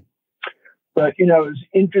 But, it's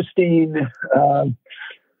interesting.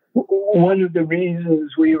 One of the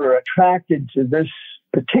reasons we were attracted to this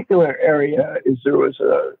particular area is there was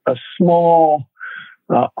a small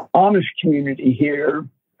Amish community here,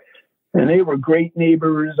 and they were great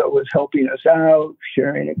neighbors, always helping us out,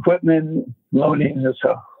 sharing equipment, loaning us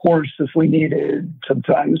a horse if we needed.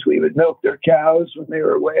 Sometimes we would milk their cows when they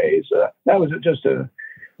were away. So that was just a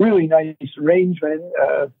really nice arrangement.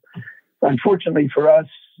 Unfortunately for us,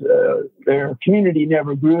 their community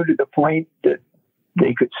never grew to the point that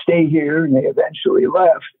they could stay here, and they eventually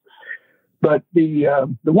left. But the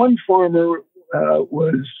one farmer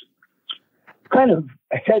was kind of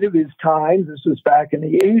ahead of his time. This was back in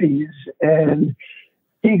the 80s, and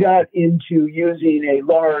he got into using a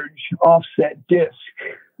large offset disc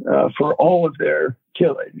for all of their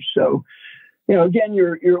tillage. So, again,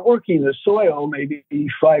 you're working the soil maybe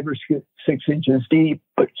 5 or 6 inches deep,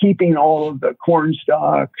 but keeping all of the corn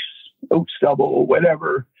stalks, oat stubble,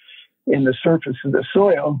 whatever, in the surface of the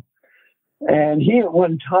soil. And he at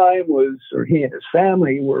one time he and his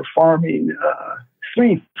family were farming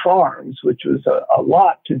 3 farms, which was a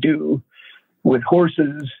lot to do with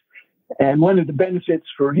horses. And one of the benefits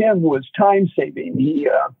for him was time saving.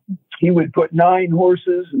 He would put 9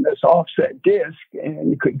 horses in this offset disc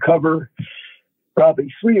and could cover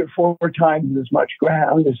probably 3 or 4 times as much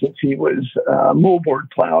ground as if he was moldboard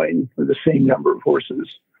plowing with the same number of horses.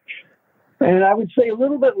 And I would say a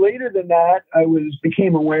little bit later than that, I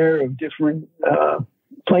became aware of different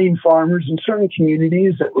plain farmers in certain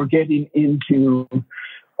communities that were getting into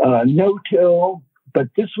no-till, but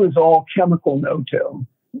this was all chemical no-till,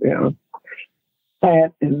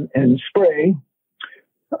 plant and spray.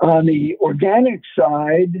 On the organic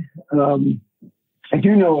side, I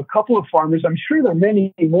do know a couple of farmers. I'm sure there are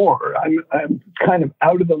many more. I'm kind of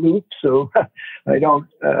out of the loop, so I don't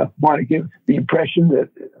want to give the impression that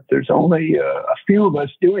there's only a few of us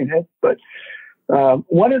doing it. But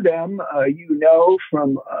one of them,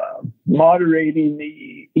 from moderating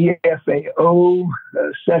the EFAO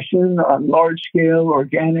session on large-scale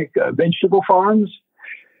organic vegetable farms,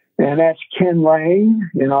 and that's Ken Lang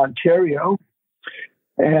in Ontario.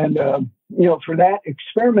 And for that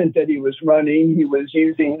experiment that he was running, he was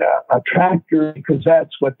using a tractor because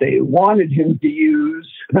that's what they wanted him to use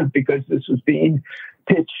because this was being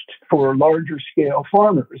pitched for larger scale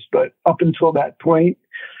farmers. But up until that point,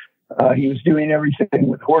 he was doing everything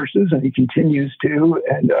with horses, and he continues to.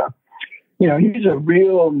 And, he's a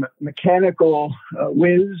real mechanical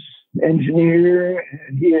whiz engineer,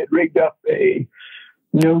 and he had rigged up a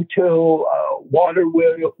no-till water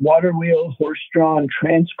wheel horse-drawn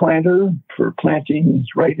transplanter for planting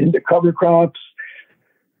right into cover crops,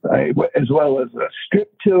 as well as a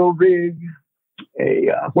strip-till rig, a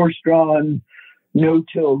horse-drawn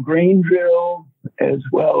no-till grain drill, as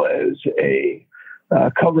well as a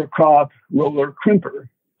cover crop roller crimper.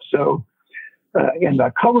 So, again,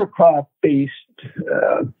 the cover crop-based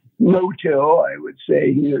no-till, I would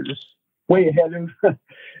say he is way ahead of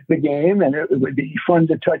the game, and it would be fun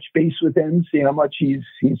to touch base with him, see how much he's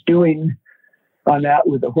doing on that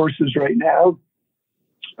with the horses right now.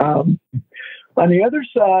 On the other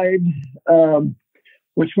side,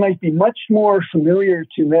 which might be much more familiar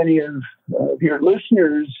to many of your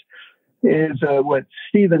listeners, is what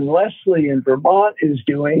Stephen Leslie in Vermont is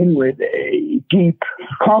doing with a deep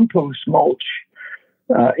compost mulch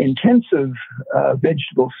intensive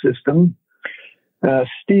vegetable system.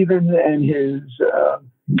 Stephen and his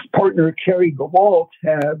partner, Kerry Gawalt,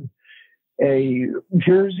 have a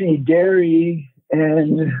Jersey dairy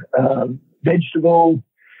and vegetable,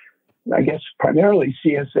 I guess primarily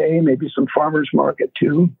CSA, maybe some farmers market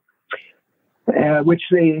too, which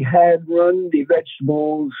they had run the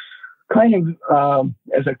vegetables kind of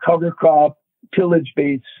as a cover crop,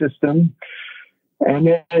 tillage-based system. And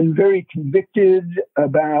then very convicted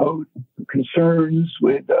about concerns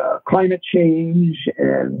with climate change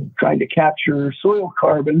and trying to capture soil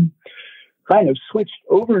carbon, kind of switched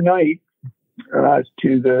overnight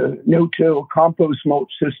to the no-till compost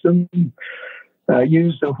mulch system,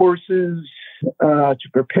 used the horses to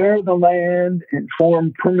prepare the land and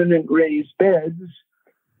form permanent raised beds,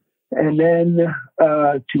 and then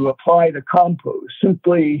to apply the compost.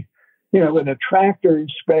 Simply, with a tractor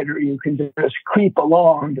and spreader, you can just creep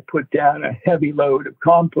along to put down a heavy load of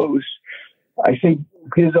compost. I think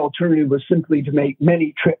his alternative was simply to make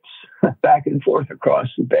many trips back and forth across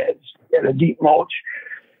the beds, get a deep mulch.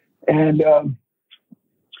 And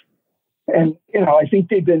I think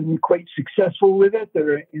they've been quite successful with it.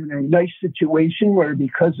 They're in a nice situation where,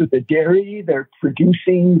 because of the dairy, they're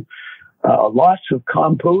producing lots of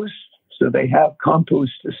compost, so they have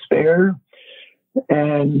compost to spare.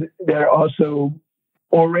 And they're also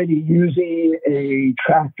already using a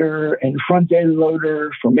tractor and front end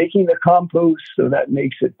loader for making the compost, so that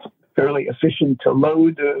makes it fairly efficient to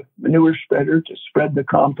load the manure spreader to spread the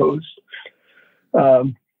compost.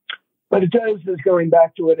 But it does, is going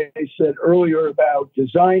back to what I said earlier about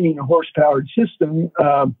designing a horse-powered system.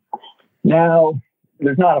 Now,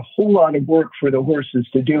 there's not a whole lot of work for the horses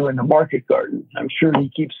to do in the market garden. I'm sure he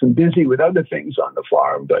keeps them busy with other things on the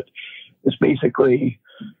farm, but it's basically,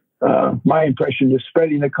 my impression is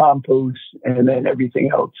spreading the compost, and then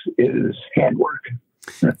everything else is handwork.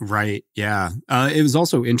 Right. Yeah. It was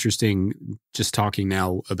also interesting just talking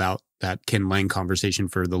now about that Ken Lang conversation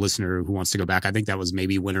for the listener who wants to go back. I think that was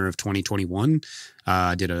maybe winter of 2021.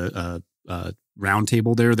 Did a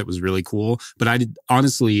roundtable there that was really cool. But I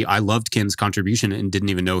loved Ken's contribution and didn't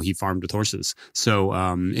even know he farmed with horses. So,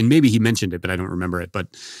 and maybe he mentioned it, but I don't remember it. But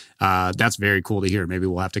that's very cool to hear. Maybe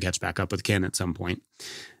we'll have to catch back up with Ken at some point.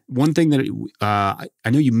 one thing that I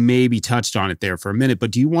know you maybe touched on it there for a minute,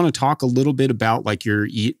 but do you want to talk a little bit about like your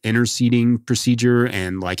interseeding procedure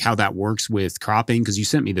and like how that works with cropping? Because you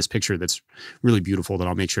sent me this picture that's really beautiful that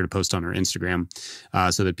I'll make sure to post on our Instagram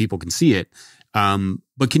so that people can see it.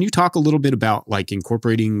 But can you talk a little bit about like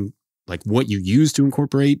incorporating like what you use to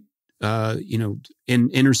incorporate in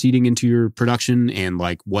interseeding into your production and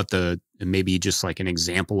like and maybe just like an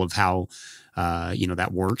example of how that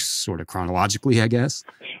works sort of chronologically, I guess?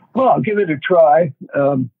 Well, I'll give it a try.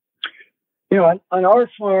 On our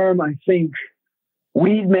farm, I think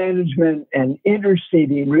weed management and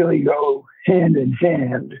interseeding really go hand in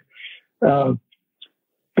hand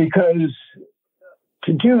because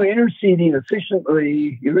to do interseeding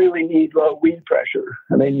efficiently, you really need low weed pressure.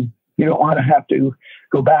 I mean, you don't want to have to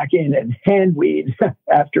go back in and hand weed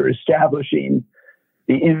after establishing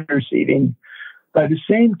the interseeding. By the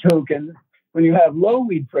same token, when you have low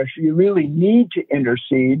weed pressure, you really need to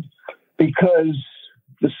interseed because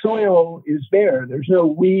the soil is bare. There's no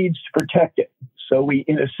weeds to protect it. So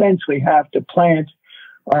in a sense, we have to plant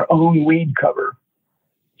our own weed cover.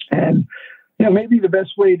 And, maybe the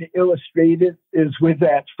best way to illustrate it is with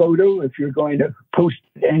that photo, if you're going to post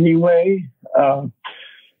it anyway.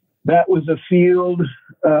 That was a field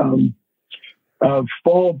of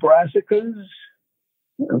fall brassicas.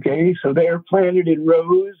 Okay, so they're planted in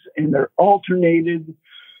rows and they're alternated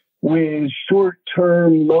with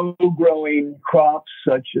short-term, low-growing crops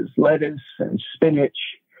such as lettuce and spinach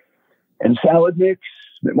and salad mix.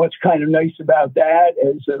 And what's kind of nice about that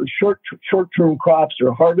is those short-term crops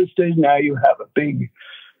are harvested. Now you have a big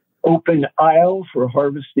open aisle for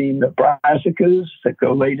harvesting the brassicas that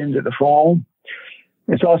go late into the fall.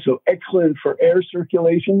 It's also excellent for air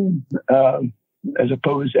circulation as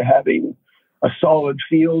opposed to having a solid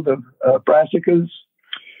field of brassicas.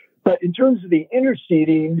 But in terms of the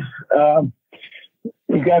interseeding,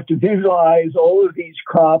 you have to visualize all of these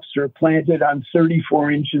crops are planted on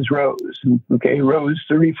 34 inches rows, rows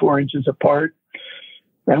 34 inches apart.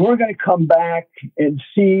 And we're going to come back and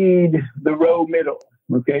seed the row middle,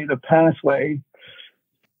 the pathway.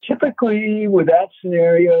 Typically, with that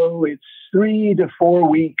scenario, it's 3 to 4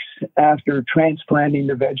 weeks after transplanting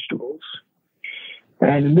the vegetables.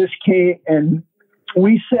 And in this case,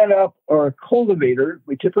 we set up our cultivator.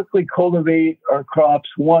 We typically cultivate our crops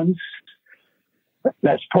once.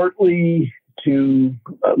 That's partly to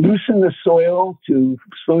loosen the soil, to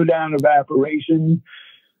slow down evaporation.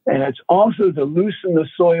 And it's also to loosen the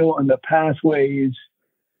soil and the pathways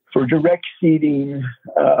for direct seeding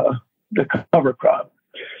the cover crop.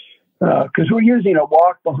 Because we're using a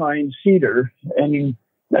walk-behind seeder, and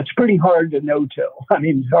that's pretty hard to no-till. I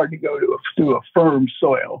mean, it's hard to go through a firm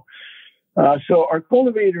soil. So our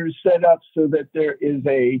cultivator is set up so that there is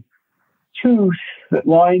a tooth that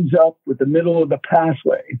lines up with the middle of the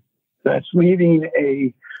pathway. That's leaving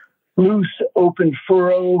a loose, open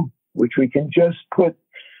furrow, which we can just put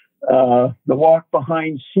the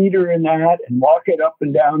walk-behind seeder in that and walk it up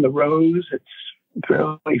and down the rows. It's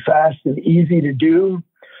fairly fast and easy to do.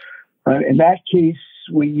 In that case,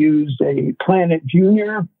 we used a Planet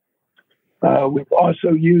Junior. We've also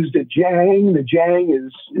used a Jang. The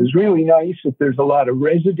Jang is really nice if there's a lot of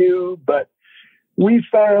residue, but we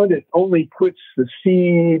found it only puts the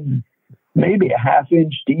seed maybe a ½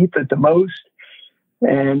 inch deep at the most.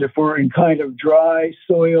 And if we're in kind of dry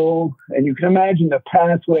soil, and you can imagine the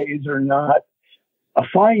pathways are not a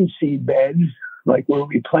fine seed bed like where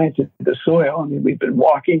we planted the soil. I mean, we've been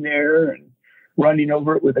walking there and running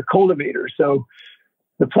over it with a cultivator. So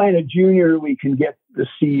the Planet Junior, we can get the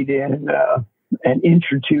seed in an inch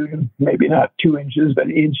or two, maybe not 2 inches, but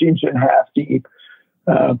an inch and a half deep,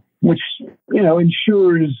 which,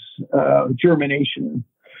 ensures germination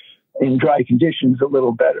in dry conditions a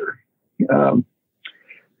little better.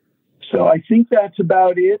 So I think that's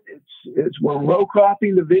about it. We're row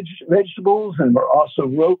cropping the vegetables, and we're also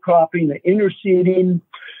row cropping the interseeding.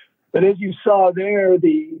 But as you saw there,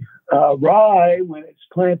 the rye, when it's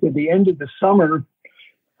planted at the end of the summer,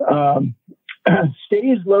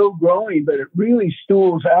 stays low growing, but it really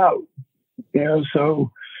stools out.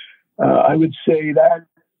 So I would say that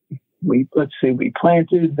we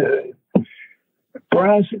planted the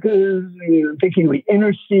brassicas, thinking we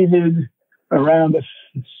interseeded around the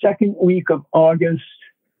second week of August,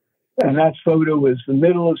 and that photo was the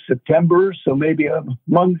middle of September, so maybe a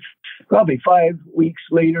month, probably 5 weeks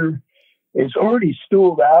later, it's already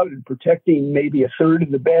stooled out and protecting maybe a third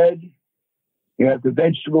of the bed. You have the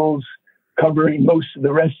vegetables covering most of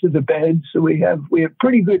the rest of the bed, so we have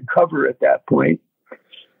pretty good cover at that point.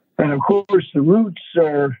 And of course, the roots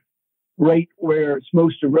are right where it's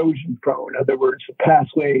most erosion prone. In other words, the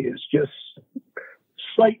pathway is just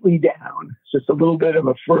slightly down. It's just a little bit of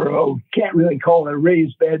a furrow. Can't really call it a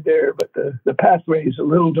raised bed there, but the pathway is a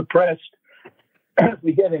little depressed. If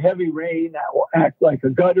we get a heavy rain, that will act like a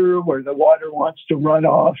gutter where the water wants to run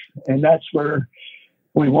off, and that's where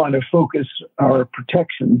we want to focus our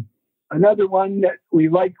protection. Another one that we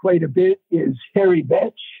like quite a bit is hairy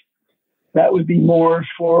vetch. That would be more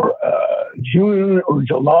for June or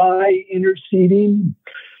July interseeding.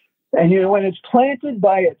 And, when it's planted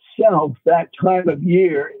by itself that time of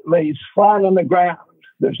year, it lays flat on the ground.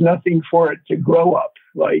 There's nothing for it to grow up.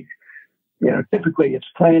 Like, typically it's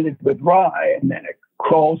planted with rye and then it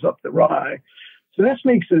crawls up the rye. So this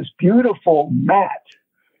makes this beautiful mat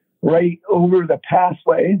right over the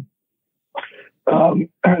pathway.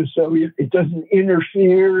 So it doesn't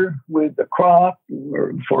interfere with the crop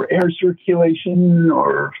or for air circulation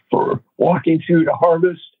or for walking through to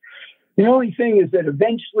harvest. The only thing is that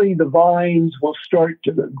eventually the vines will start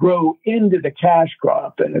to grow into the cash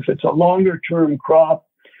crop. And if it's a longer term crop,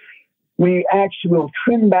 we actually will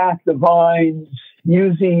trim back the vines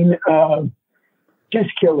using disc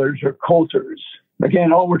killers or coulters.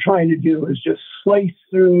 Again, all we're trying to do is just slice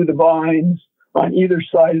through the vines on either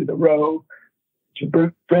side of the row to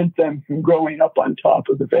prevent them from growing up on top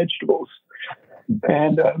of the vegetables.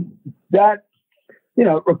 And that,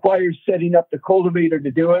 it requires setting up the cultivator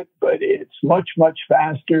to do it, but it's much, much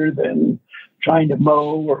faster than trying to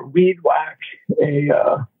mow or weed whack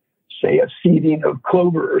a seeding of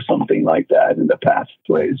clover or something like that in the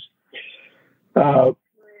pathways.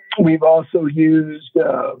 We've also used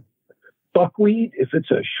buckwheat if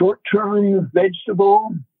it's a short-term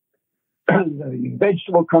vegetable. The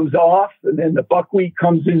vegetable comes off and then the buckwheat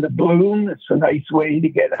comes into bloom. It's a nice way to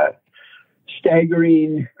get a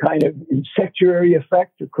staggering kind of insectary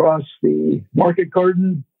effect across the market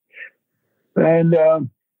garden. And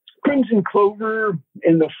crimson clover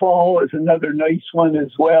in the fall is another nice one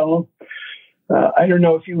as well. I don't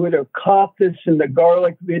know if you would have caught this in the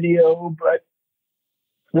garlic video, but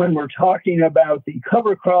when we're talking about the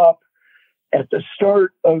cover crop at the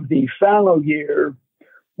start of the fallow year,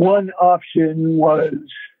 one option was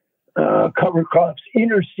cover crops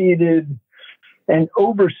interseeded and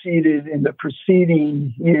overseeded in the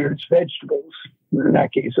preceding year's vegetables. In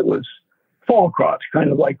that case, it was fall crops,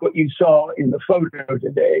 kind of like what you saw in the photo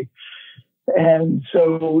today. And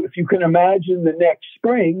so if you can imagine the next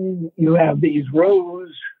spring, you have these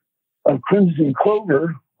rows of crimson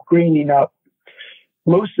clover greening up.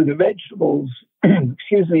 Most of the vegetables,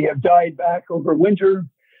 have died back over winter.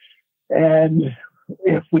 And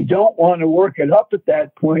if we don't want to work it up at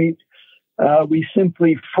that point, we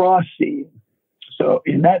simply frost seed. So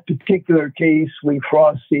in that particular case, we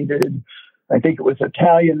frost seeded, I think it was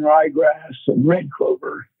Italian ryegrass and red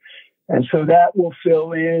clover. And so that will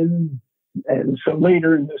fill in. And so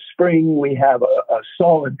later in the spring, we have a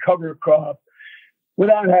solid cover crop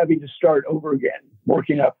without having to start over again,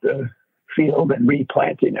 working up the field and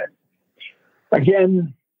replanting it.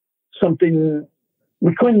 Again, something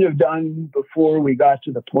we couldn't have done before we got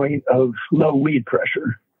to the point of low weed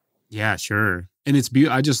pressure. Yeah, sure. And it's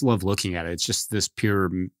I just love looking at it. It's just this pure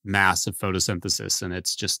mass of photosynthesis, and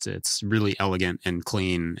it's really elegant and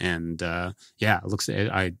clean. And it looks.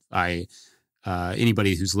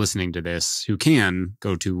 Anybody who's listening to this who can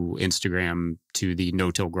go to Instagram, to the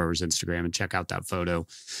No-Till Growers Instagram, and check out that photo.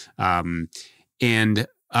 And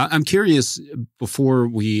I'm curious, before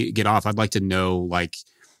we get off, I'd like to know, I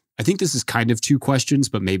think this is kind of two questions,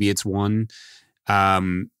 but maybe it's one.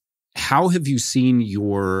 How have you seen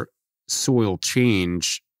your soil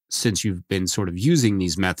change since you've been sort of using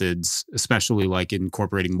these methods, especially like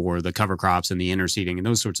incorporating more of the cover crops and the interseeding and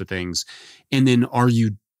those sorts of things? And then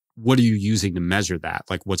what are you using to measure that?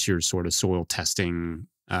 Like, what's your sort of soil testing,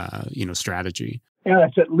 strategy? Yeah,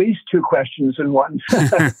 that's at least two questions in one.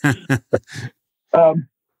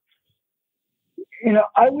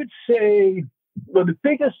 I would say, the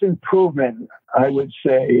biggest improvement, I would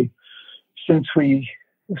say, since we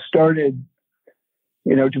started,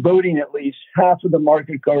 devoting at least half of the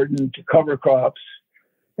market garden to cover crops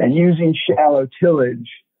and using shallow tillage,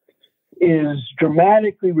 is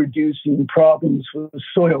dramatically reducing problems with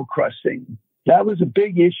soil crusting. That was a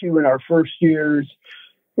big issue in our first years.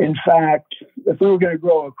 In fact, if we were going to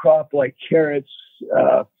grow a crop like carrots,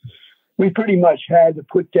 we pretty much had to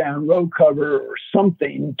put down row cover or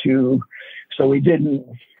something so we didn't,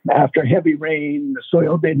 after heavy rain, the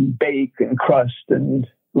soil didn't bake and crust and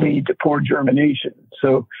lead to poor germination.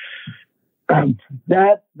 So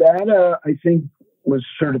that I think was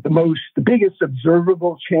sort of the biggest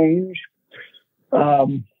observable change.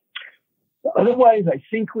 Otherwise, I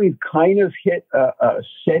think we've kind of hit a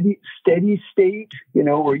steady state.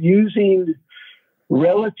 We're using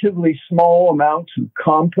relatively small amounts of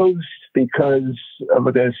compost because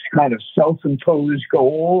of this kind of self-imposed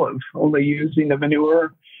goal of only using the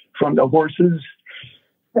manure from the horses.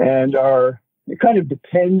 And it kind of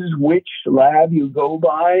depends which lab you go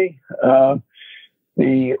by.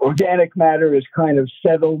 The organic matter is kind of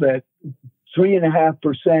settled at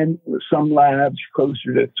 3.5% with some labs,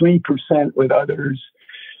 closer to 3% with others.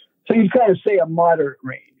 So you kind of say a moderate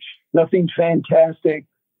range. Nothing fantastic,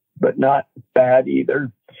 but not bad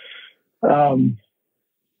either.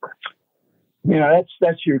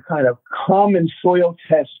 That's your kind of common soil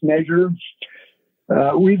test measure.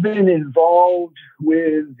 We've been involved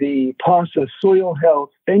with the PASA Soil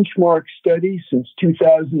Health Benchmark Study since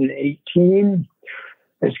 2018.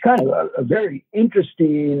 It's kind of a very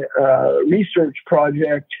interesting research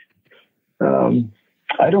project.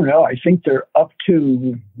 I don't know. I think they're up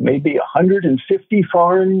to maybe 150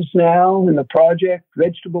 farms now in the project,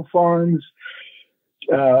 vegetable farms,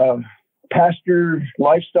 pasture,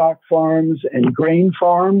 livestock farms, and grain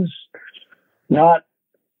farms. Not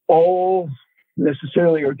all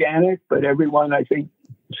necessarily organic, but everyone, I think,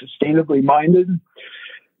 sustainably minded.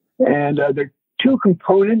 And there are two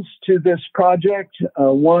components to this project.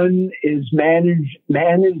 One is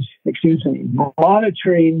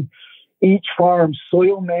monitoring each farm's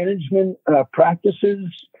soil management practices.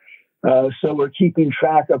 So we're keeping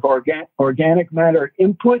track of organic matter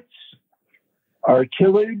inputs, our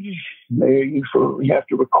tillage. We have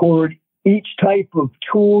to record each type of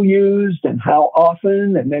tool used and how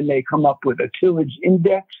often, and then they come up with a tillage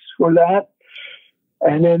index for that.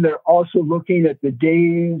 And then they're also looking at the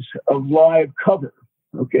days of live cover.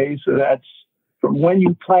 Okay, so that's from when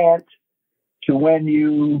you plant to when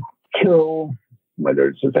you kill, whether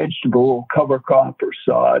it's a vegetable, cover crop, or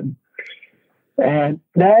sod. And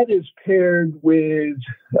that is paired with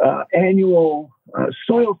annual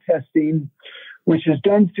soil testing, which is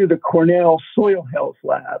done through the Cornell Soil Health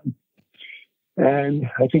Lab. And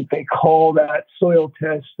I think they call that soil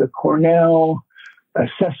test the Cornell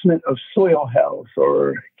Assessment of Soil Health,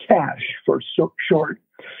 or CASH for short.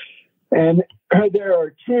 And there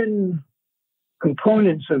are 10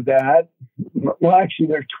 components of that. Well, actually,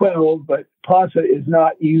 there are 12, but PASA is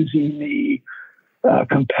not using the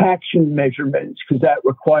compaction measurements because that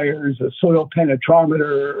requires a soil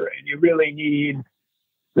penetrometer, and you really need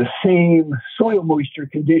the same soil moisture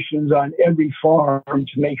conditions on every farm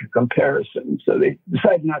to make a comparison. So they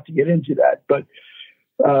decided not to get into that. But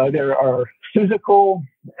there are physical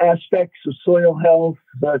aspects of soil health,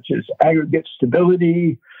 such as aggregate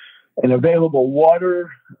stability and available water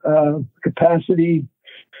capacity.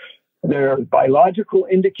 There are biological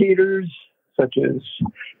indicators, such as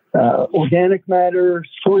organic matter,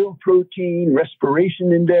 soil protein,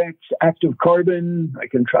 respiration index, active carbon. I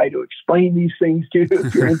can try to explain these things to you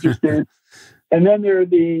if you're interested. And then there are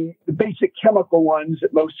the basic chemical ones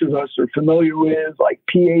that most of us are familiar with, like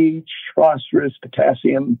pH, phosphorus,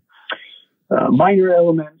 potassium, minor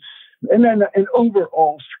elements, and then an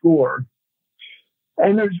overall score.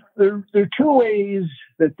 And there are two ways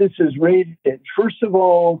that this is rated. First of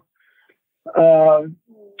all,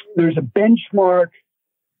 there's a benchmark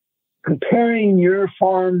comparing your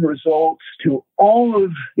farm results to all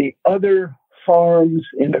of the other farms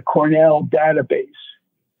in the Cornell database.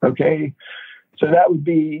 Okay, so that would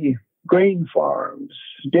be grain farms,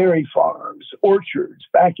 dairy farms, orchards,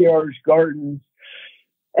 backyards, gardens.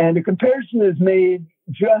 And the comparison is made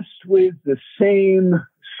just with the same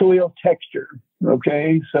soil texture.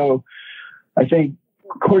 Okay, so I think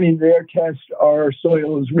according to their test, our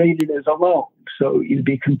soil is rated as a loam. So you'd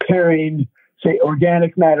be comparing, say,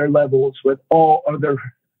 organic matter levels with all other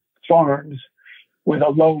farms with a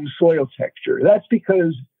loam soil texture. That's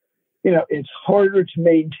because, it's harder to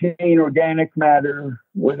maintain organic matter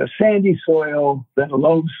with a sandy soil than a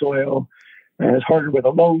loam soil, and it's harder with a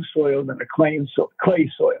loam soil than a clay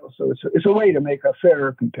soil. So it's a way to make a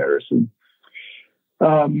fairer comparison.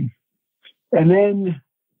 And then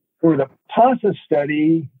for the PASA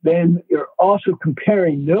study, then you're also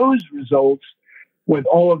comparing those results with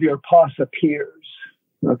all of your PASA peers.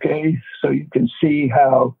 Okay, so you can see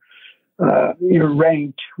how you're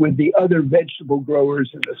ranked with the other vegetable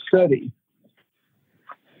growers in the study.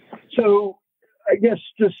 So I guess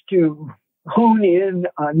just to hone in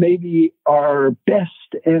on maybe our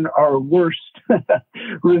best and our worst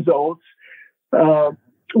results,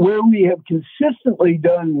 where we have consistently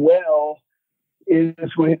done well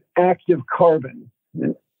is with active carbon.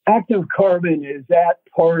 And active carbon is that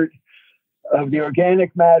part of the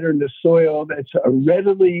organic matter in the soil that's a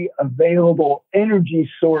readily available energy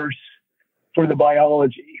source for the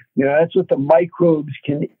biology. That's what the microbes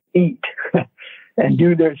can eat. and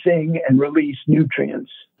do their thing and release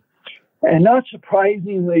nutrients. And not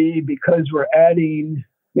surprisingly, because we're adding,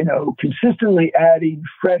 consistently adding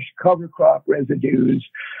fresh cover crop residues,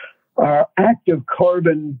 our active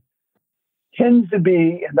carbon tends to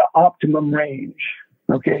be in the optimum range.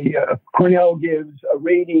 Okay, Cornell gives a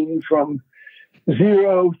rating from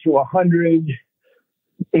 0 to 100.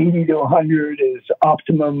 80 to 100 is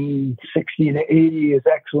optimum, 60 to 80 is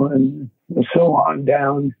excellent, and so on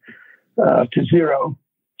down to 0.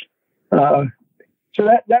 So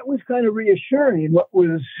that was kind of reassuring. What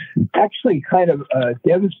was actually kind of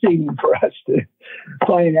devastating for us to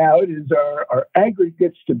find out is our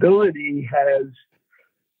aggregate stability has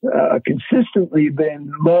consistently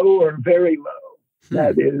been low or very low.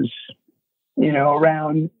 That is,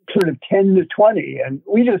 around sort of 10 to 20. And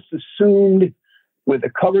we just assumed with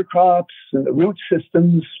the cover crops and the root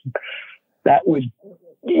systems, that would,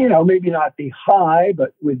 maybe not be high,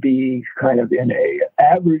 but would be kind of in a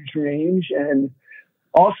average range. And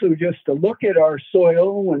also just to look at our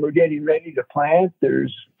soil when we're getting ready to plant,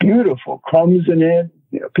 there's beautiful crumbs in it.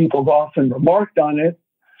 People have often remarked on it.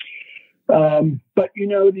 But,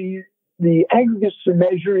 the aggregates we're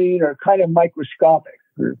measuring are kind of microscopic.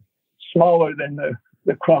 They're smaller than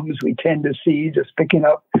the crumbs we tend to see just picking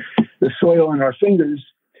up the soil in our fingers.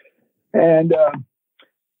 And,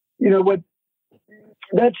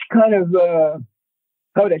 that's kind of,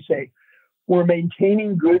 how would I say, we're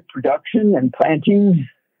maintaining good production and planting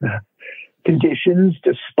conditions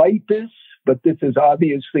despite this, but this is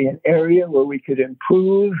obviously an area where we could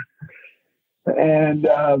improve. And,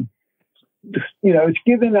 it's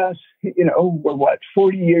given us, we're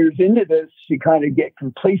 40 years into this, you kind of get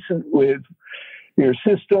complacent with your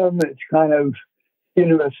system. It's kind of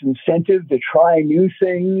given us incentive to try new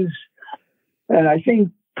things. And I think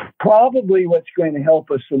probably what's going to help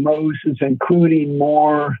us the most is including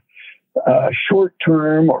more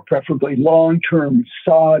short-term or preferably long-term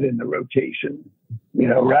sod in the rotation,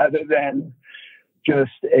 rather than just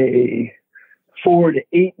a 4 to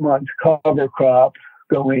 8 month cover crop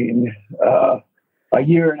going a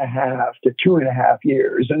year and a half to 2.5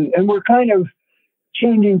 years. And we're kind of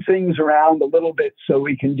changing things around a little bit so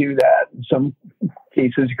we can do that. In some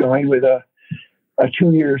cases, going with a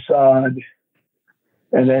 2-year sod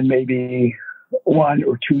and then maybe 1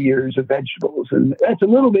 or 2 years of vegetables. And that's a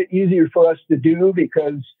little bit easier for us to do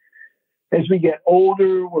because as we get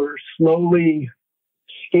older, we're slowly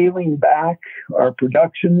scaling back our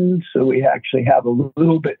production. So we actually have a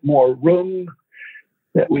little bit more room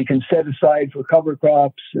that we can set aside for cover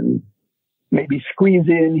crops and maybe squeeze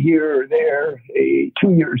in here or there a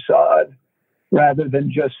 2-year sod rather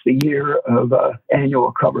than just the year of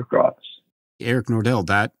annual cover crops. Eric Nordell,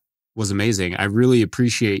 that was amazing. I really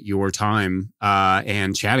appreciate your time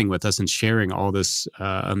and chatting with us and sharing all this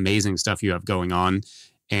amazing stuff you have going on.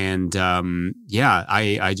 And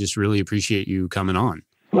I just really appreciate you coming on.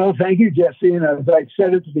 Well, thank you, Jesse. And as I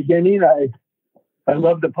said at the beginning, I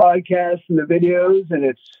love the podcast and the videos, and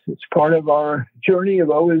it's part of our journey of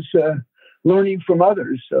always learning from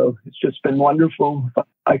others. So it's just been wonderful.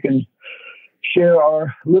 I can share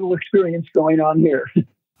our little experience going on here.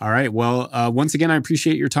 All right. Well, once again, I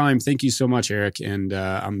appreciate your time. Thank you so much, Eric. And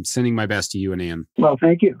I'm sending my best to you and Ann. Well,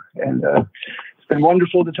 thank you. And it's been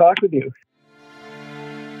wonderful to talk with you.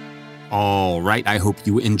 All right. I hope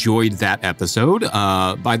you enjoyed that episode.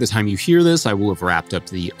 By the time you hear this, I will have wrapped up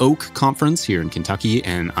the Oak Conference here in Kentucky,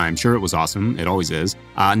 and I'm sure it was awesome. It always is.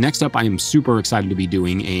 Next up, I am super excited to be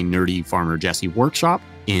doing a Nerdy Farmer Jesse workshop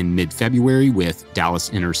in mid-February with Dallas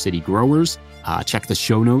Inner City growers. Check the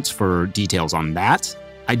show notes for details on that.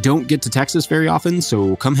 I don't get to Texas very often,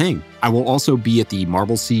 so come hang. I will also be at the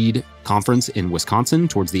Marble Seed Conference in Wisconsin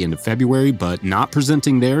towards the end of February, but not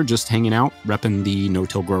presenting there, just hanging out, repping the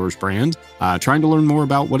No-Till Growers brand, trying to learn more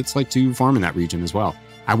about what it's like to farm in that region as well.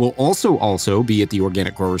 I will also be at the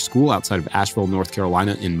Organic Growers School outside of Asheville, North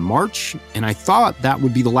Carolina in March, and I thought that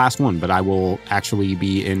would be the last one, but I will actually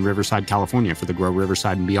be in Riverside, California for the Grow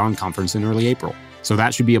Riverside and Beyond Conference in early April. So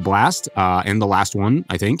that should be a blast, and the last one,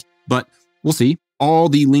 I think, but we'll see. All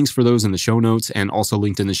the links for those in the show notes, and also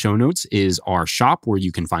linked in the show notes is our shop where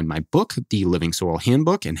you can find my book, The Living Soil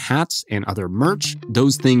Handbook, and hats and other merch.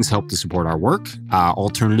 Those things help to support our work.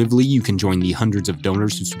 Alternatively, you can join the hundreds of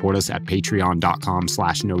donors who support us at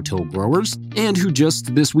patreon.com/no-till-growers, and who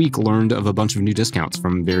just this week learned of a bunch of new discounts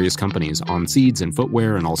from various companies on seeds and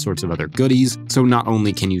footwear and all sorts of other goodies. So not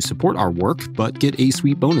only can you support our work, but get a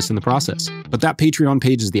sweet bonus in the process. But that Patreon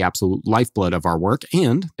page is the absolute lifeblood of our work,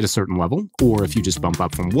 and at a certain level, or if you just just bump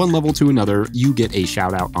up from one level to another, you get a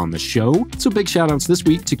shout out on the show. So big shout outs this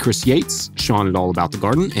week to Chris Yates, Sean at All About the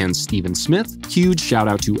Garden, and Stephen Smith. Huge shout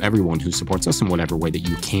out to everyone who supports us in whatever way that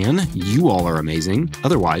you can. You all are amazing.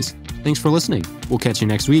 Otherwise, thanks for listening. We'll catch you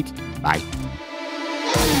next week. Bye.